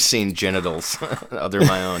never seen genitals other than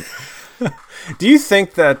my own. Do you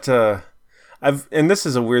think that and this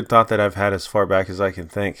is a weird thought that I've had as far back as I can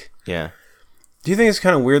think. Yeah. Do you think it's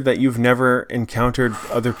kind of weird that you've never encountered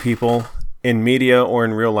other people in media or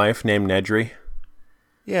in real life named Nedry?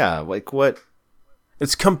 Yeah, like what?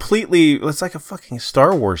 It's like a fucking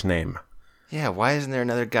Star Wars name. Yeah, why isn't there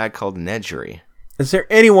another guy called Nedry? Is there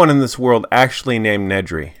anyone in this world actually named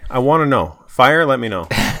Nedry? I want to know. Fire, let me know.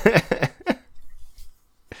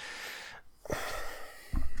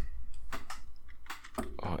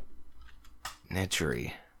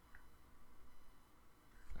 Nedry.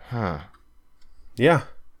 Huh. Yeah.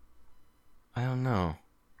 I don't know.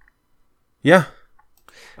 Yeah.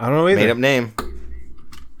 I don't know either. Made up name.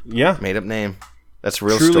 Yeah. Made up name. That's a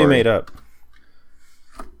real Truly story. made up.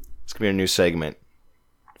 It's going to be a new segment.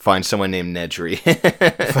 Find someone named Nedry.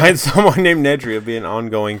 Find someone named Nedry. It'll be an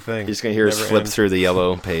ongoing thing. You're just going to hear us flip through the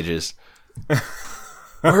yellow pages.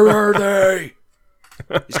 Where are they?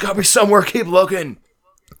 He's got to be somewhere. Keep looking.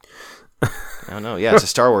 I don't know. Yeah, it's a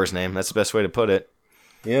Star Wars name. That's the best way to put it.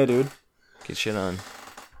 Yeah, dude. Get shit on.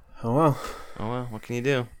 Oh, well. Oh, well. What can you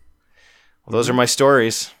do? Well, those are my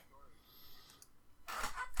stories.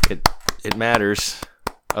 It matters.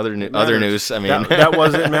 Other news. I mean, that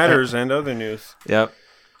was It Matters and other news. Yep.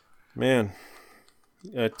 Man.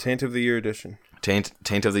 Taint of the Year edition. Taint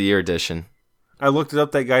of the Year edition. I looked it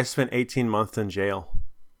up. That guy spent 18 months in jail.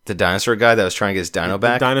 The dinosaur guy that was trying to get his dino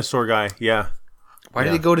back? The dinosaur guy, yeah. Why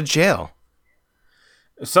did he go to jail?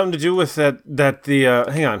 Something to do with that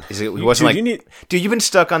hang on. He wasn't dude, you've been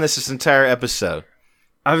stuck on this entire episode.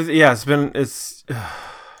 It's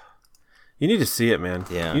you need to see it, man.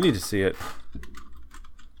 Yeah. You need to see it.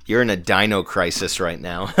 You're in a dino crisis right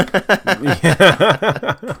now.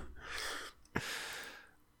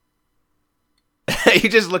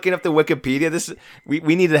 You're just looking up the Wikipedia.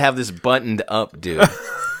 We need to have this buttoned up, dude.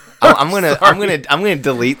 I'm gonna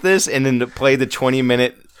delete this and then play the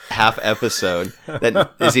 20-minute half episode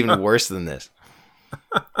that is even worse than this.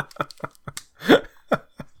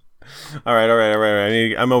 All right.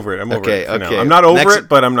 I'm over it. Okay. Now. I'm not over it,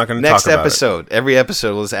 but I'm not going to talk about it. Next episode. Every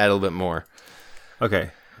episode, let's add a little bit more.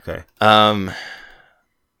 Okay. Okay.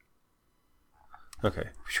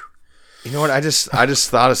 You know what? I just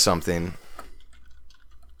thought of something.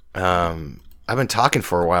 I've been talking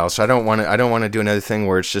for a while, so I don't want to do another thing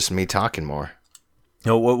where it's just me talking more.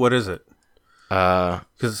 No, what is it?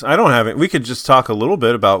 Because I don't have it. We could just talk a little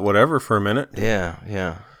bit about whatever for a minute.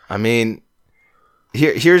 Yeah. I mean,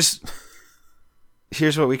 here's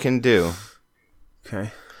what we can do. Okay.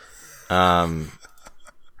 I'm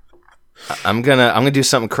gonna do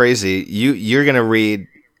something crazy. You're gonna read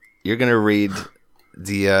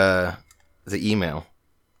the email.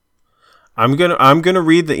 I'm gonna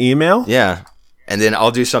read the email. Yeah, and then I'll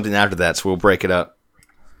do something after that, so we'll break it up.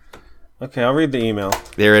 Okay, I'll read the email.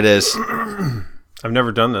 There it is. I've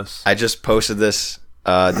never done this. I just posted this.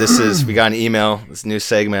 We got an email. This new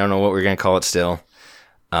segment. I don't know what we're gonna call it still.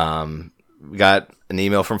 We got an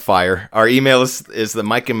email from Fire. Our email is the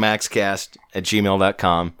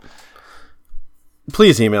mikeandmaxcast@gmail.com.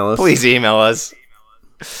 Please email us. Please email us.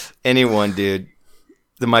 Anyone, dude.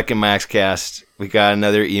 The Mike and Max cast. We got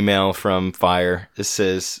another email from Fire. This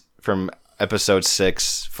is from episode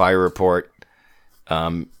 6, Fire Report.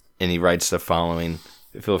 And he writes the following.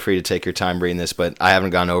 Feel free to take your time reading this, but I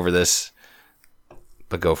haven't gone over this.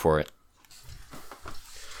 But go for it.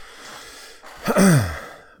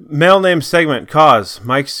 Mail name segment. Cause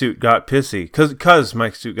Mike's suit got pissy. Cause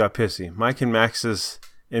Mike's suit got pissy. Mike and Max's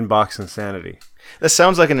inbox insanity. That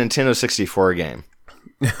sounds like a Nintendo 64 game.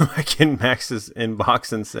 Mike and Max's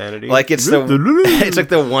inbox insanity. Like it's like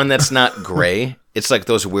the one that's not gray. It's like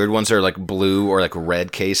those weird ones that are like blue or like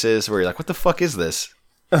red cases where you're like, what the fuck is this?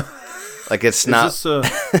 Like it's not.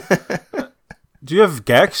 Do you have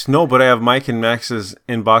Gex? No, but I have Mike and Max's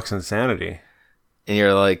inbox insanity. And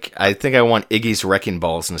you're like, I think I want Iggy's wrecking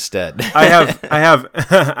balls instead. I have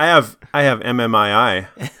MMII.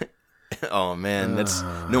 Oh man, that's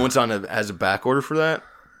no one's has a back order for that.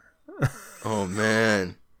 Oh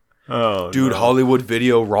man. Oh, dude, no. Hollywood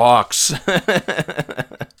Video rocks.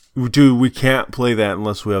 Dude, we can't play that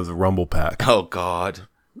unless we have the Rumble Pack. Oh god,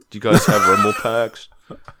 do you guys have Rumble Packs?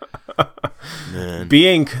 Man.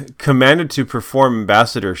 Being commanded to perform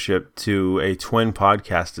ambassadorship to a twin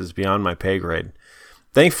podcast is beyond my pay grade.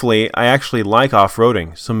 Thankfully, I actually like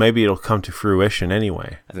off-roading, so maybe it'll come to fruition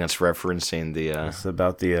anyway. I think that's referencing the... It's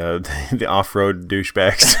about the off-road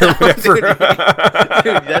douchebags or whatever.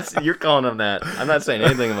 Dude, you're calling them that. I'm not saying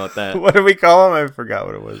anything about that. What did we call them? I forgot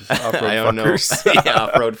what it was. Off-road I don't fuckers. Know. Yeah,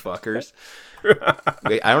 off-road fuckers.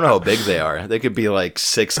 Wait, I don't know how big they are. They could be like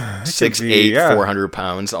 6'8", 400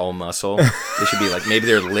 pounds, all muscle. They should be like, maybe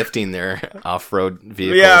they're lifting their off-road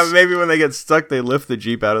vehicles. Yeah, maybe when they get stuck, they lift the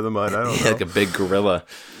Jeep out of the mud. I don't know. Like a big gorilla.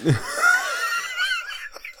 Oh,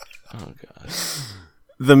 God.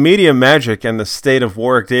 The media magic and the state of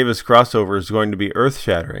Warwick Davis crossover is going to be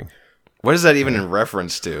earth-shattering. What is that even in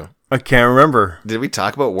reference to? I can't remember. Did we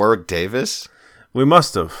talk about Warwick Davis? We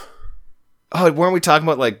must have. Oh, weren't we talking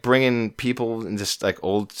about like bringing people and just like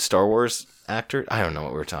old Star Wars actors? I don't know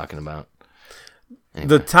what we were talking about. Anyway.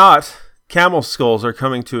 The Tot Camel Skulls are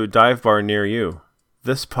coming to a dive bar near you.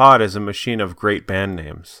 This pod is a machine of great band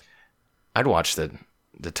names. I'd watch the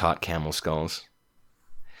Tot Camel Skulls.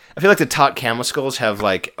 I feel like the Tot Camel Skulls have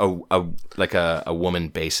like a woman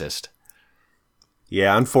bassist.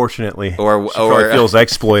 Yeah, unfortunately, or feels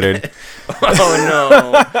exploited.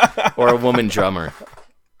 Oh no! Or a woman drummer.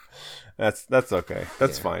 That's okay.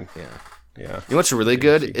 That's fine. Yeah. Yeah. You know what's really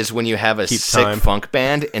good is when you have a sick time. funk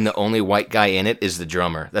band and the only white guy in it is the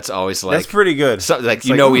drummer. That's always like... That's pretty good. So, like,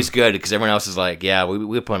 you know he's good because everyone else is like, yeah,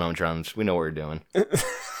 we put on drums. We know what we're doing. We're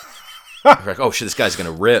like, oh shit, this guy's going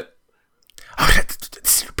to rip.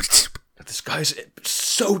 This guy's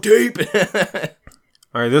so deep.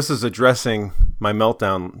 All right, this is addressing my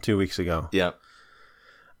meltdown 2 weeks ago. Yeah.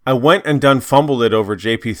 I went and done fumbled it over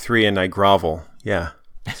JP3 and I grovel. Yeah,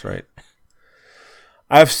 that's right.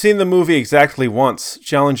 I've seen the movie exactly once.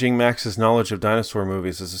 Challenging Max's knowledge of dinosaur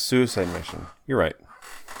movies is a suicide mission. You're right.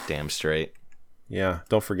 Damn straight. Yeah,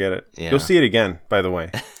 don't forget it. Yeah. You'll see it again, by the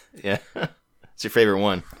way. Yeah. It's your favorite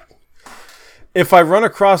one. If I run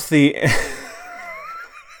across the...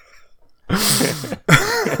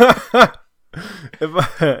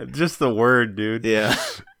 just the word, dude. Yeah.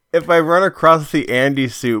 If I run across the Andy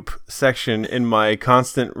Soup section in my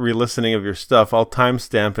constant re-listening of your stuff, I'll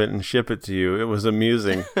timestamp it and ship it to you. It was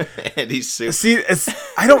amusing. Andy Soup. See,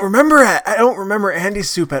 I don't remember it. I don't remember Andy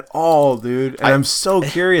Soup at all, dude. And I'm so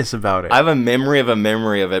curious about it. I have a memory of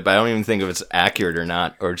it, but I don't even think if it's accurate or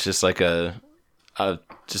not, or it's just like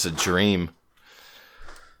just a dream.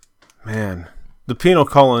 Man, the penal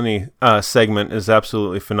colony segment is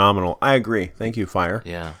absolutely phenomenal. I agree. Thank you, Fire.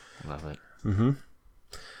 Yeah, love it. Mm-hmm.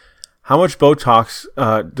 How much Botox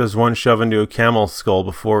does one shove into a camel skull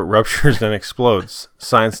before it ruptures and explodes?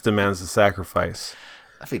 Science demands the sacrifice.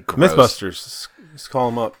 I think gross. Mythbusters, let's call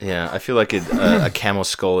them up. Yeah, I feel like a camel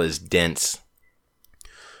skull is dense.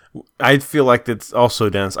 I feel like it's also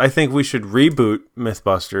dense. I think we should reboot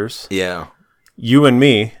Mythbusters. Yeah. You and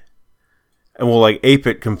me. And we'll like ape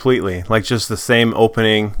it completely, like just the same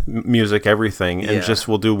opening music, everything, and just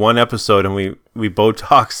we'll do one episode and we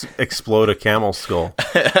Botox explode a camel skull.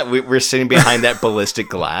 We're sitting behind that ballistic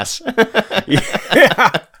glass.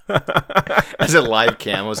 Yeah. As a live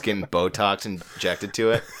camel's getting Botox injected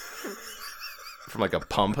to it. from like a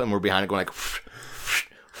pump, and we're behind it going like.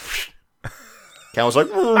 Cal was like.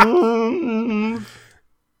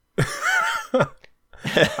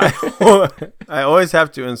 I always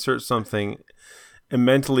have to insert something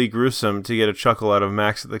mentally gruesome to get a chuckle out of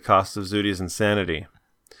Max at the cost of Zudi's insanity.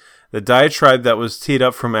 The diatribe that was teed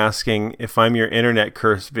up from asking if I'm your internet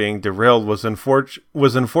curse being derailed was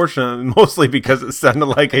unfortunate mostly because it sounded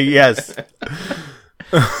like a yes.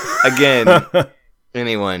 Again,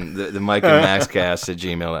 anyone, the Mike and Max cast at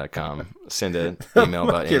gmail.com. Send an email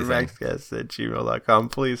about anything. Mike and Max at gmail.com,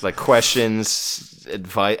 please. Like questions,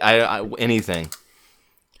 advice, anything.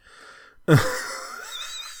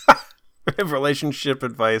 Relationship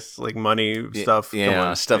advice, like money stuff.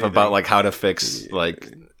 Yeah, stuff anything. About like how to fix,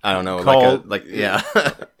 like, I don't know, call, yeah.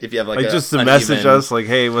 If you have like just to message us, like,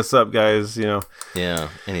 hey, what's up, guys? Yeah,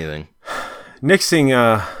 anything.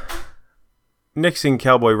 Nixing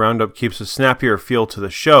Cowboy Roundup keeps a snappier feel to the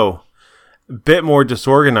show. A bit more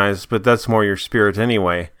disorganized, but that's more your spirit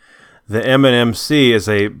anyway. The M&MC is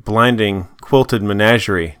a blinding quilted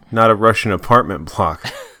menagerie, not a Russian apartment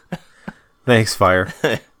block. Thanks, Fire.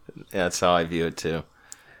 Yeah, that's how I view it, too.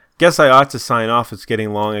 Guess I ought to sign off. It's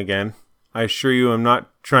getting long again. I assure you I'm not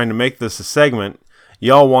trying to make this a segment.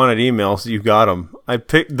 Y'all wanted emails. You got them.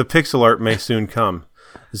 The pixel art may soon come.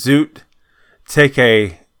 Zoot, take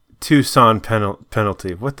a Tucson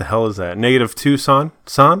penalty. What the hell is that? Negative Tucson?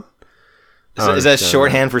 Son? Is that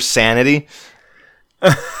shorthand for sanity?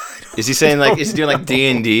 Is he saying like, is he doing like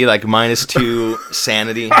D&D, like -2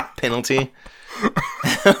 sanity penalty?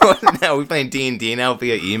 Now we're playing D&D now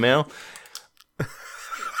via email.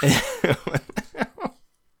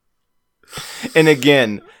 And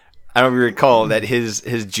again, I don't recall that his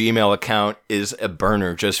Gmail account is a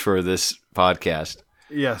burner just for this podcast.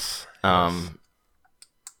 Yes.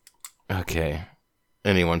 Okay.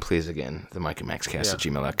 Anyone, please, again, the Mike and Max cast at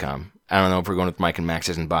gmail.com. I don't know if we're going with Mike and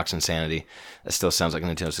Max's and Box Insanity. That still sounds like a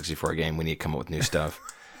Nintendo 64 game. We need to come up with new stuff.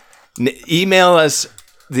 Email us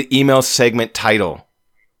the email segment title.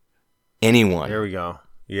 Anyone. There we go.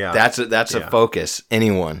 Yeah. That's a focus.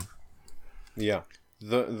 Anyone. Yeah.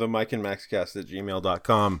 The Mike and Max cast at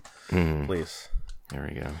gmail.com. Please. There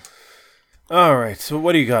we go. All right. So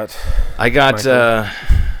what do you got? I got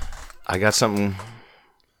something.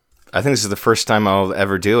 I think this is the first time I'll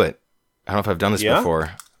ever do it. I don't know if I've done this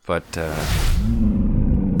before, but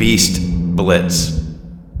Beast Blitz.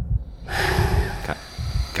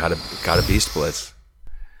 Got a Beast Blitz.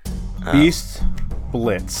 Beast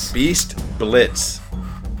Blitz. Beast Blitz.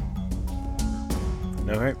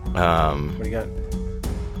 All right. What do you got?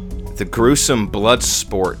 The gruesome blood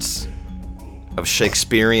sports of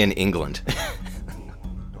Shakespearean England.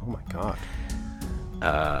 Oh my God.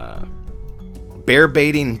 Bear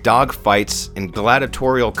baiting, dog fights, and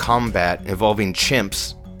gladiatorial combat involving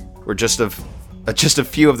chimps were just a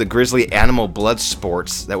few of the grisly animal blood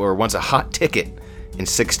sports that were once a hot ticket in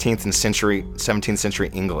 16th and 17th century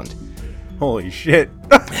England. Holy shit.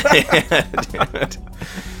 Dude.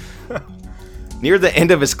 Near the end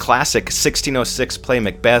of his classic 1606 play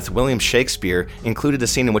Macbeth, William Shakespeare included a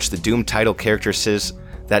scene in which the doomed title character says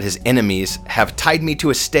that his enemies have tied me to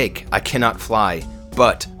a stake, I cannot fly,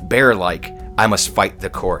 but, bear-like, I must fight the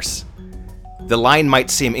course. The line might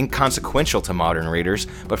seem inconsequential to modern readers,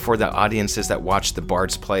 but for the audiences that watched the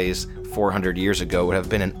Bard's plays 400 years ago would have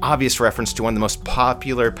been an obvious reference to one of the most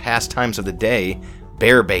popular pastimes of the day,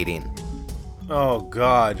 bear baiting. Oh,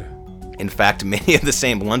 God. In fact, many of the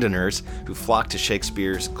same Londoners who flocked to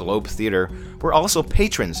Shakespeare's Globe Theatre were also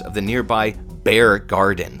patrons of the nearby Bear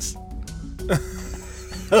Gardens.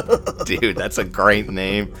 Dude, that's a great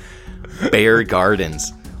name. Bear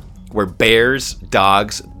Gardens, where bears,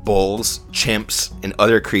 dogs, bulls, chimps, and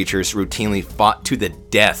other creatures routinely fought to the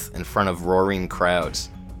death in front of roaring crowds.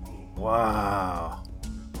 Wow.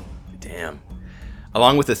 Damn.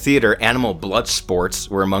 Along with the theater, animal blood sports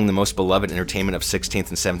were among the most beloved entertainment of 16th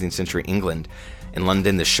and 17th century England. In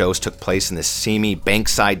London, the shows took place in the seamy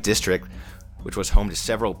Bankside district, which was home to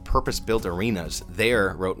several purpose-built arenas.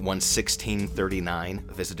 There, wrote one 1639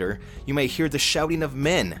 visitor, you may hear the shouting of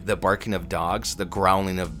men, the barking of dogs, the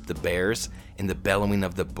growling of the bears, and the bellowing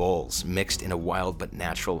of the bulls, mixed in a wild but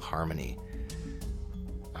natural harmony.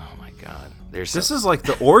 Oh my God. This is like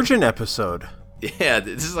the origin episode. Yeah,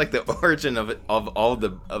 this is like the origin of all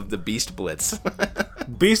the Beast Blitz.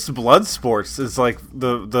 Beast Blood Sports is like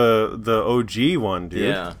the OG one, dude.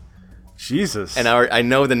 Yeah. Jesus. And I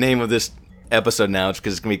know the name of this episode now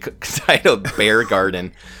because it's going to be titled Bear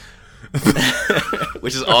Garden,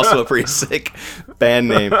 which is also a pretty sick band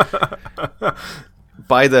name.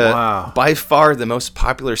 By far the most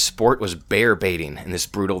popular sport was bear baiting. In this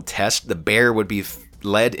brutal test, the bear would be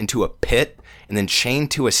led into a pit, and then chained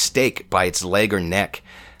to a stake by its leg or neck.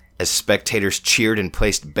 As spectators cheered and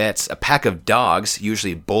placed bets, a pack of dogs,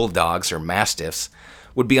 usually bulldogs or mastiffs,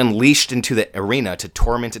 would be unleashed into the arena to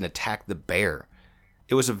torment and attack the bear.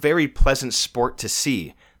 It was a very pleasant sport to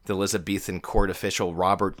see, the Elizabethan court official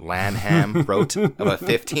Robert Lanham wrote of a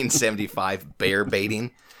 1575 bear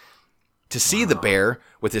baiting. To see the bear,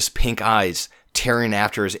 with his pink eyes, tearing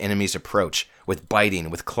after his enemy's approach, with biting,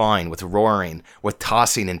 with clawing, with roaring, with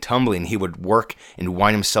tossing and tumbling, he would work and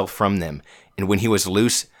wind himself from them, and when he was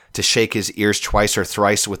loose, to shake his ears twice or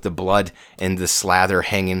thrice with the blood and the slather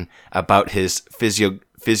hanging about his physiognomy.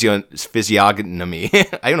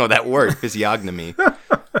 I don't know that word, physiognomy.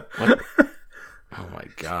 What? Oh my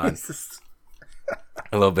God.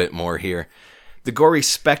 A little bit more here. The gory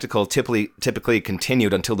spectacle typically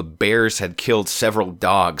continued until the bears had killed several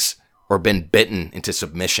dogs or been bitten into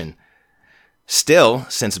submission. Still,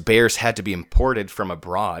 since bears had to be imported from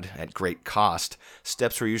abroad at great cost,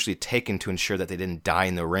 steps were usually taken to ensure that they didn't die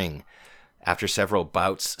in the ring. After several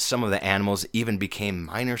bouts, some of the animals even became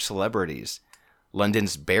minor celebrities.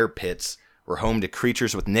 London's bear pits were home to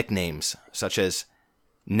creatures with nicknames such as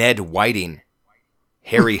Ned Whiting,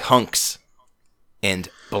 Harry Hunks, and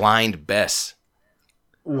Blind Bess.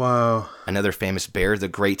 Wow. Another famous bear, the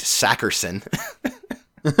Great Sackerson,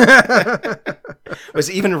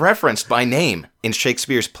 was even referenced by name in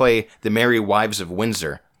Shakespeare's play The Merry Wives of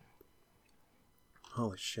Windsor.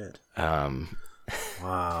 Holy shit.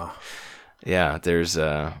 Wow. Yeah, there's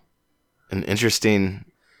an interesting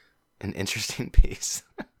piece.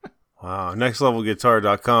 Wow.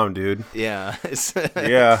 Nextlevelguitar.com, dude. Yeah.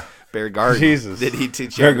 Yeah. Bear Garden. Jesus. Did he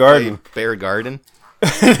teach Bear you Garden? Bear Garden?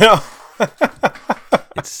 No.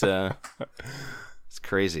 It's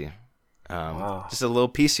crazy. Wow. Just a little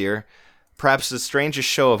piece here. Perhaps the strangest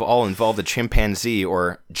show of all involved a chimpanzee,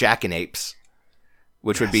 or jackanapes,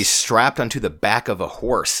 which would be strapped onto the back of a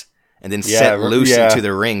horse and then set loose into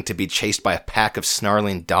the ring to be chased by a pack of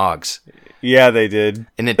snarling dogs. Yeah, they did.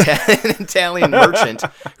 An Italian merchant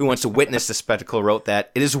who wants to witness the spectacle wrote that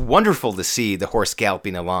it is wonderful to see the horse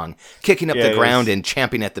galloping along, kicking up the ground and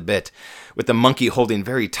champing at the bit, with the monkey holding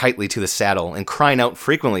very tightly to the saddle and crying out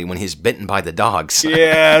frequently when he's bitten by the dogs.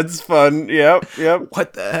 Yeah, it's fun. Yep.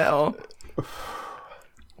 What the hell?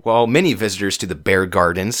 While many visitors to the bear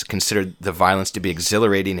gardens considered the violence to be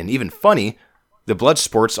exhilarating and even funny, the blood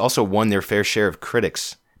sports also won their fair share of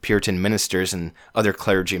critics. Puritan ministers and other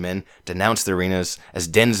clergymen denounced the arenas as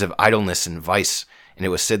dens of idleness and vice, and it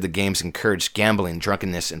was said the games encouraged gambling,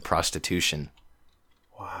 drunkenness, and prostitution.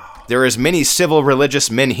 Wow. There are as many civil religious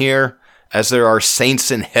men here as there are saints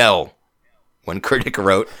in hell, one critic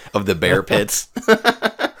wrote of the bear pits,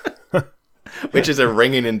 which is a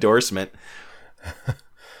ringing endorsement.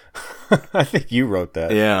 I think you wrote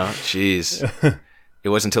that. Yeah, jeez. It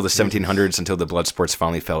wasn't until the 1700s until the blood sports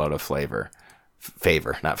finally fell out of favor.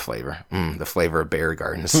 The flavor of bear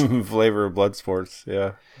gardens. Flavor of blood sports,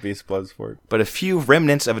 yeah. Beast blood sport. But a few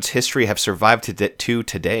remnants of its history have survived to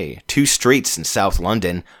today. 2 streets in South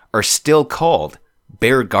London are still called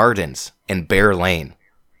Bear Gardens and Bear Lane.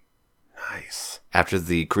 Nice. After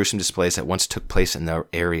the gruesome displays that once took place in the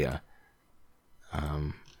area.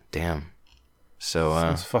 Damn. So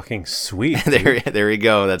sounds fucking sweet. there you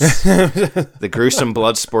go. That's the gruesome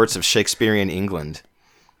blood sports of Shakespearean England.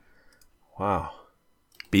 Wow.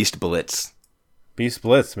 Beast Blitz. Beast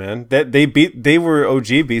Blitz, man. They were OG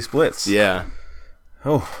Beast Blitz. Yeah.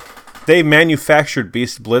 Oh. They manufactured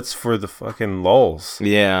Beast Blitz for the fucking lulz.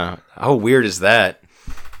 Yeah. How weird is that?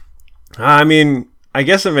 I mean, I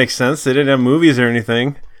guess it makes sense. They didn't have movies or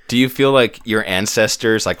anything. Do you feel like your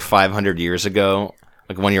ancestors, like 500 years ago,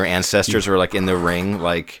 like one of your ancestors were like in the ring,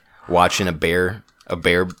 like watching a bear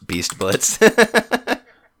Beast Blitz?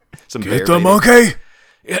 Get the monkey!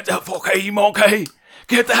 Get the fucking monkey!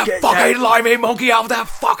 Get that fucking limey monkey out of that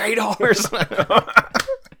fucking horse!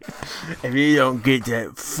 If you don't get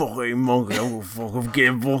that fucking monkey, I'm gonna fucking get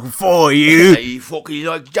him fucking for you. Hey, you fucking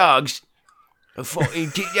like dogs. I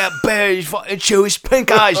fucking get that bear, fucking chew his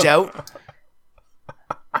pink eyes out.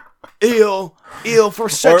 Ill for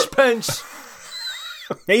sixpence.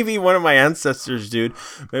 Maybe one of my ancestors, dude.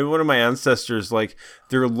 Maybe one of my ancestors, like,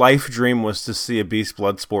 their life dream was to see a Beast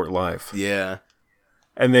Blood Sport live. Yeah.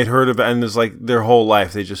 And they'd heard about it, and it was like their whole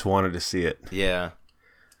life, they just wanted to see it. Yeah.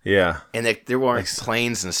 Yeah. And there weren't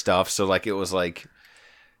planes and stuff, so, like, it was, like,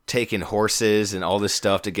 taking horses and all this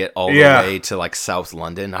stuff to get all the way to, like, South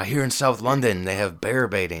London. I hear in South London they have bear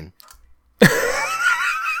baiting.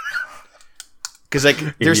 Because,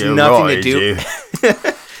 like, there's nothing to do.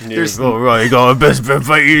 There's right, got a best bear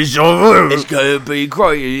baiting. It's gonna be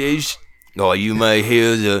great, it is. Oh, you may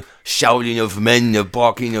hear the shouting of men, the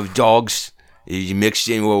barking of dogs, You mixed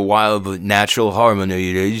in with wild but natural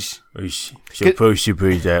harmonies. It's supposed to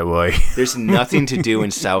be that way. There's nothing to do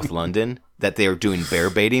in South London that they are doing bear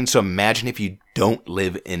baiting. So imagine if you don't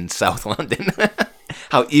live in South London.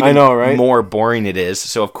 How even more boring it is.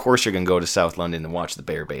 So of course you're going to go to South London and watch the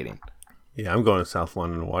bear baiting. Yeah, I'm going to South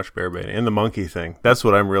London to watch bear baiting. And the monkey thing. That's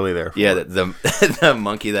what I'm really there for. Yeah, the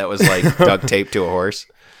monkey that was like duct taped to a horse.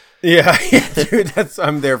 Yeah, dude,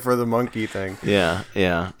 I'm there for the monkey thing. Yeah.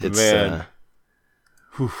 It's, man.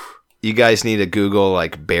 You guys need to Google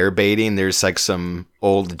like bear baiting. There's like some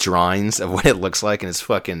old drawings of what it looks like, and it's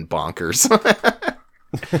fucking bonkers.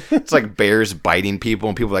 It's like bears biting people,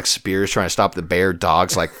 and people like spears trying to stop the bear.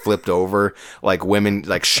 Dogs like flipped over, like women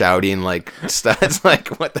like shouting, like stuff. It's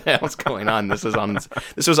like, what the hell's going on? This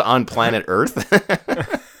was on planet Earth.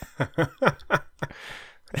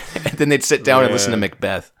 And then they'd sit down and listen to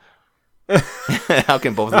Macbeth. How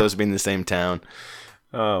can both of those be in the same town?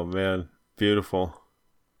 Oh man, beautiful.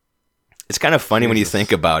 It's kind of funny when you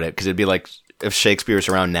think about it, because it'd be like if Shakespeare was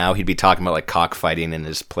around now, he'd be talking about like cockfighting in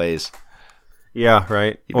his plays. Yeah,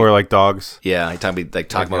 right. Or like dogs. Yeah, he'd talking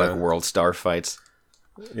about like world star fights.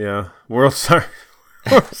 Yeah, world star.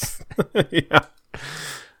 Yeah.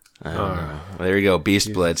 I don't know. Well, there you go,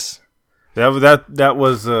 Beast Blitz. That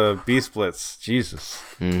was Beast Blitz. Jesus.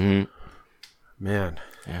 Mm-hmm. Man.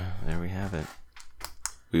 Yeah, there we have it.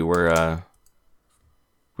 We were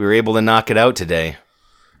able to knock it out today.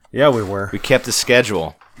 Yeah, we were. We kept the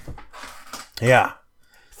schedule. Yeah.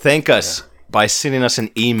 Thank us by sending us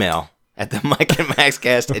an email at the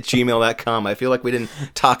mikeandmaxcast@gmail.com. I feel like we didn't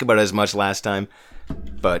talk about it as much last time,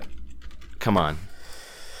 but come on.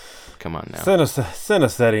 Come on now. Send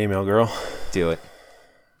us that email, girl. Do it.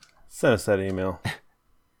 Send us that email.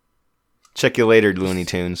 Check you later, Looney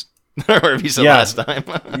Tunes. Whatever you said last time.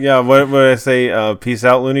 Yeah, what did I say? Peace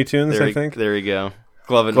out, Looney Tunes, I think. There you go.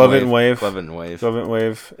 Glove it and wave.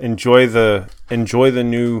 Enjoy the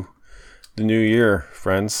new year,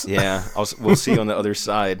 friends. Yeah, we'll see you on the other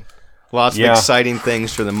side. Lots of exciting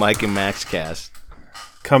things for the Mike and Max cast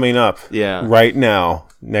coming up. Yeah, right now,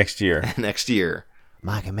 next year. Next year.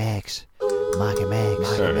 Mike and Max. Mike and Max.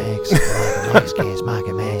 Mike and Max. Mike and Max cast. Mike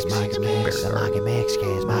and Max. Mike and Max. The Mike and Max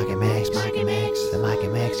cast. Mike and Max. Mike and Max. The Mike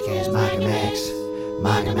and Max cast. Mike and Max.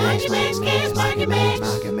 Mike and Max. Mike and Max. Mike and Max.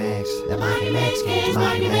 Mike and Max. The Mike and Max cast.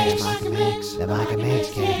 Mike and Max. Mike and Max. The Mike and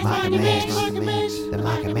Max cast. Mike and Max. Mike and Max. The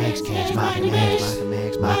Mike and Max cast. Mike and Max. Mike and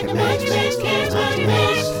Max. Mike and Max. Max cast. Mike and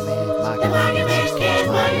Max. The Mike and Max cast.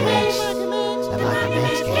 Mike and Max. The Mike and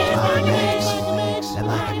Max cast. Mike and Max. The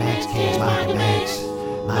Mike and Max cast. Mike and Max.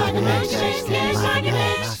 Mike and Max. Mike and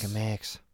Max.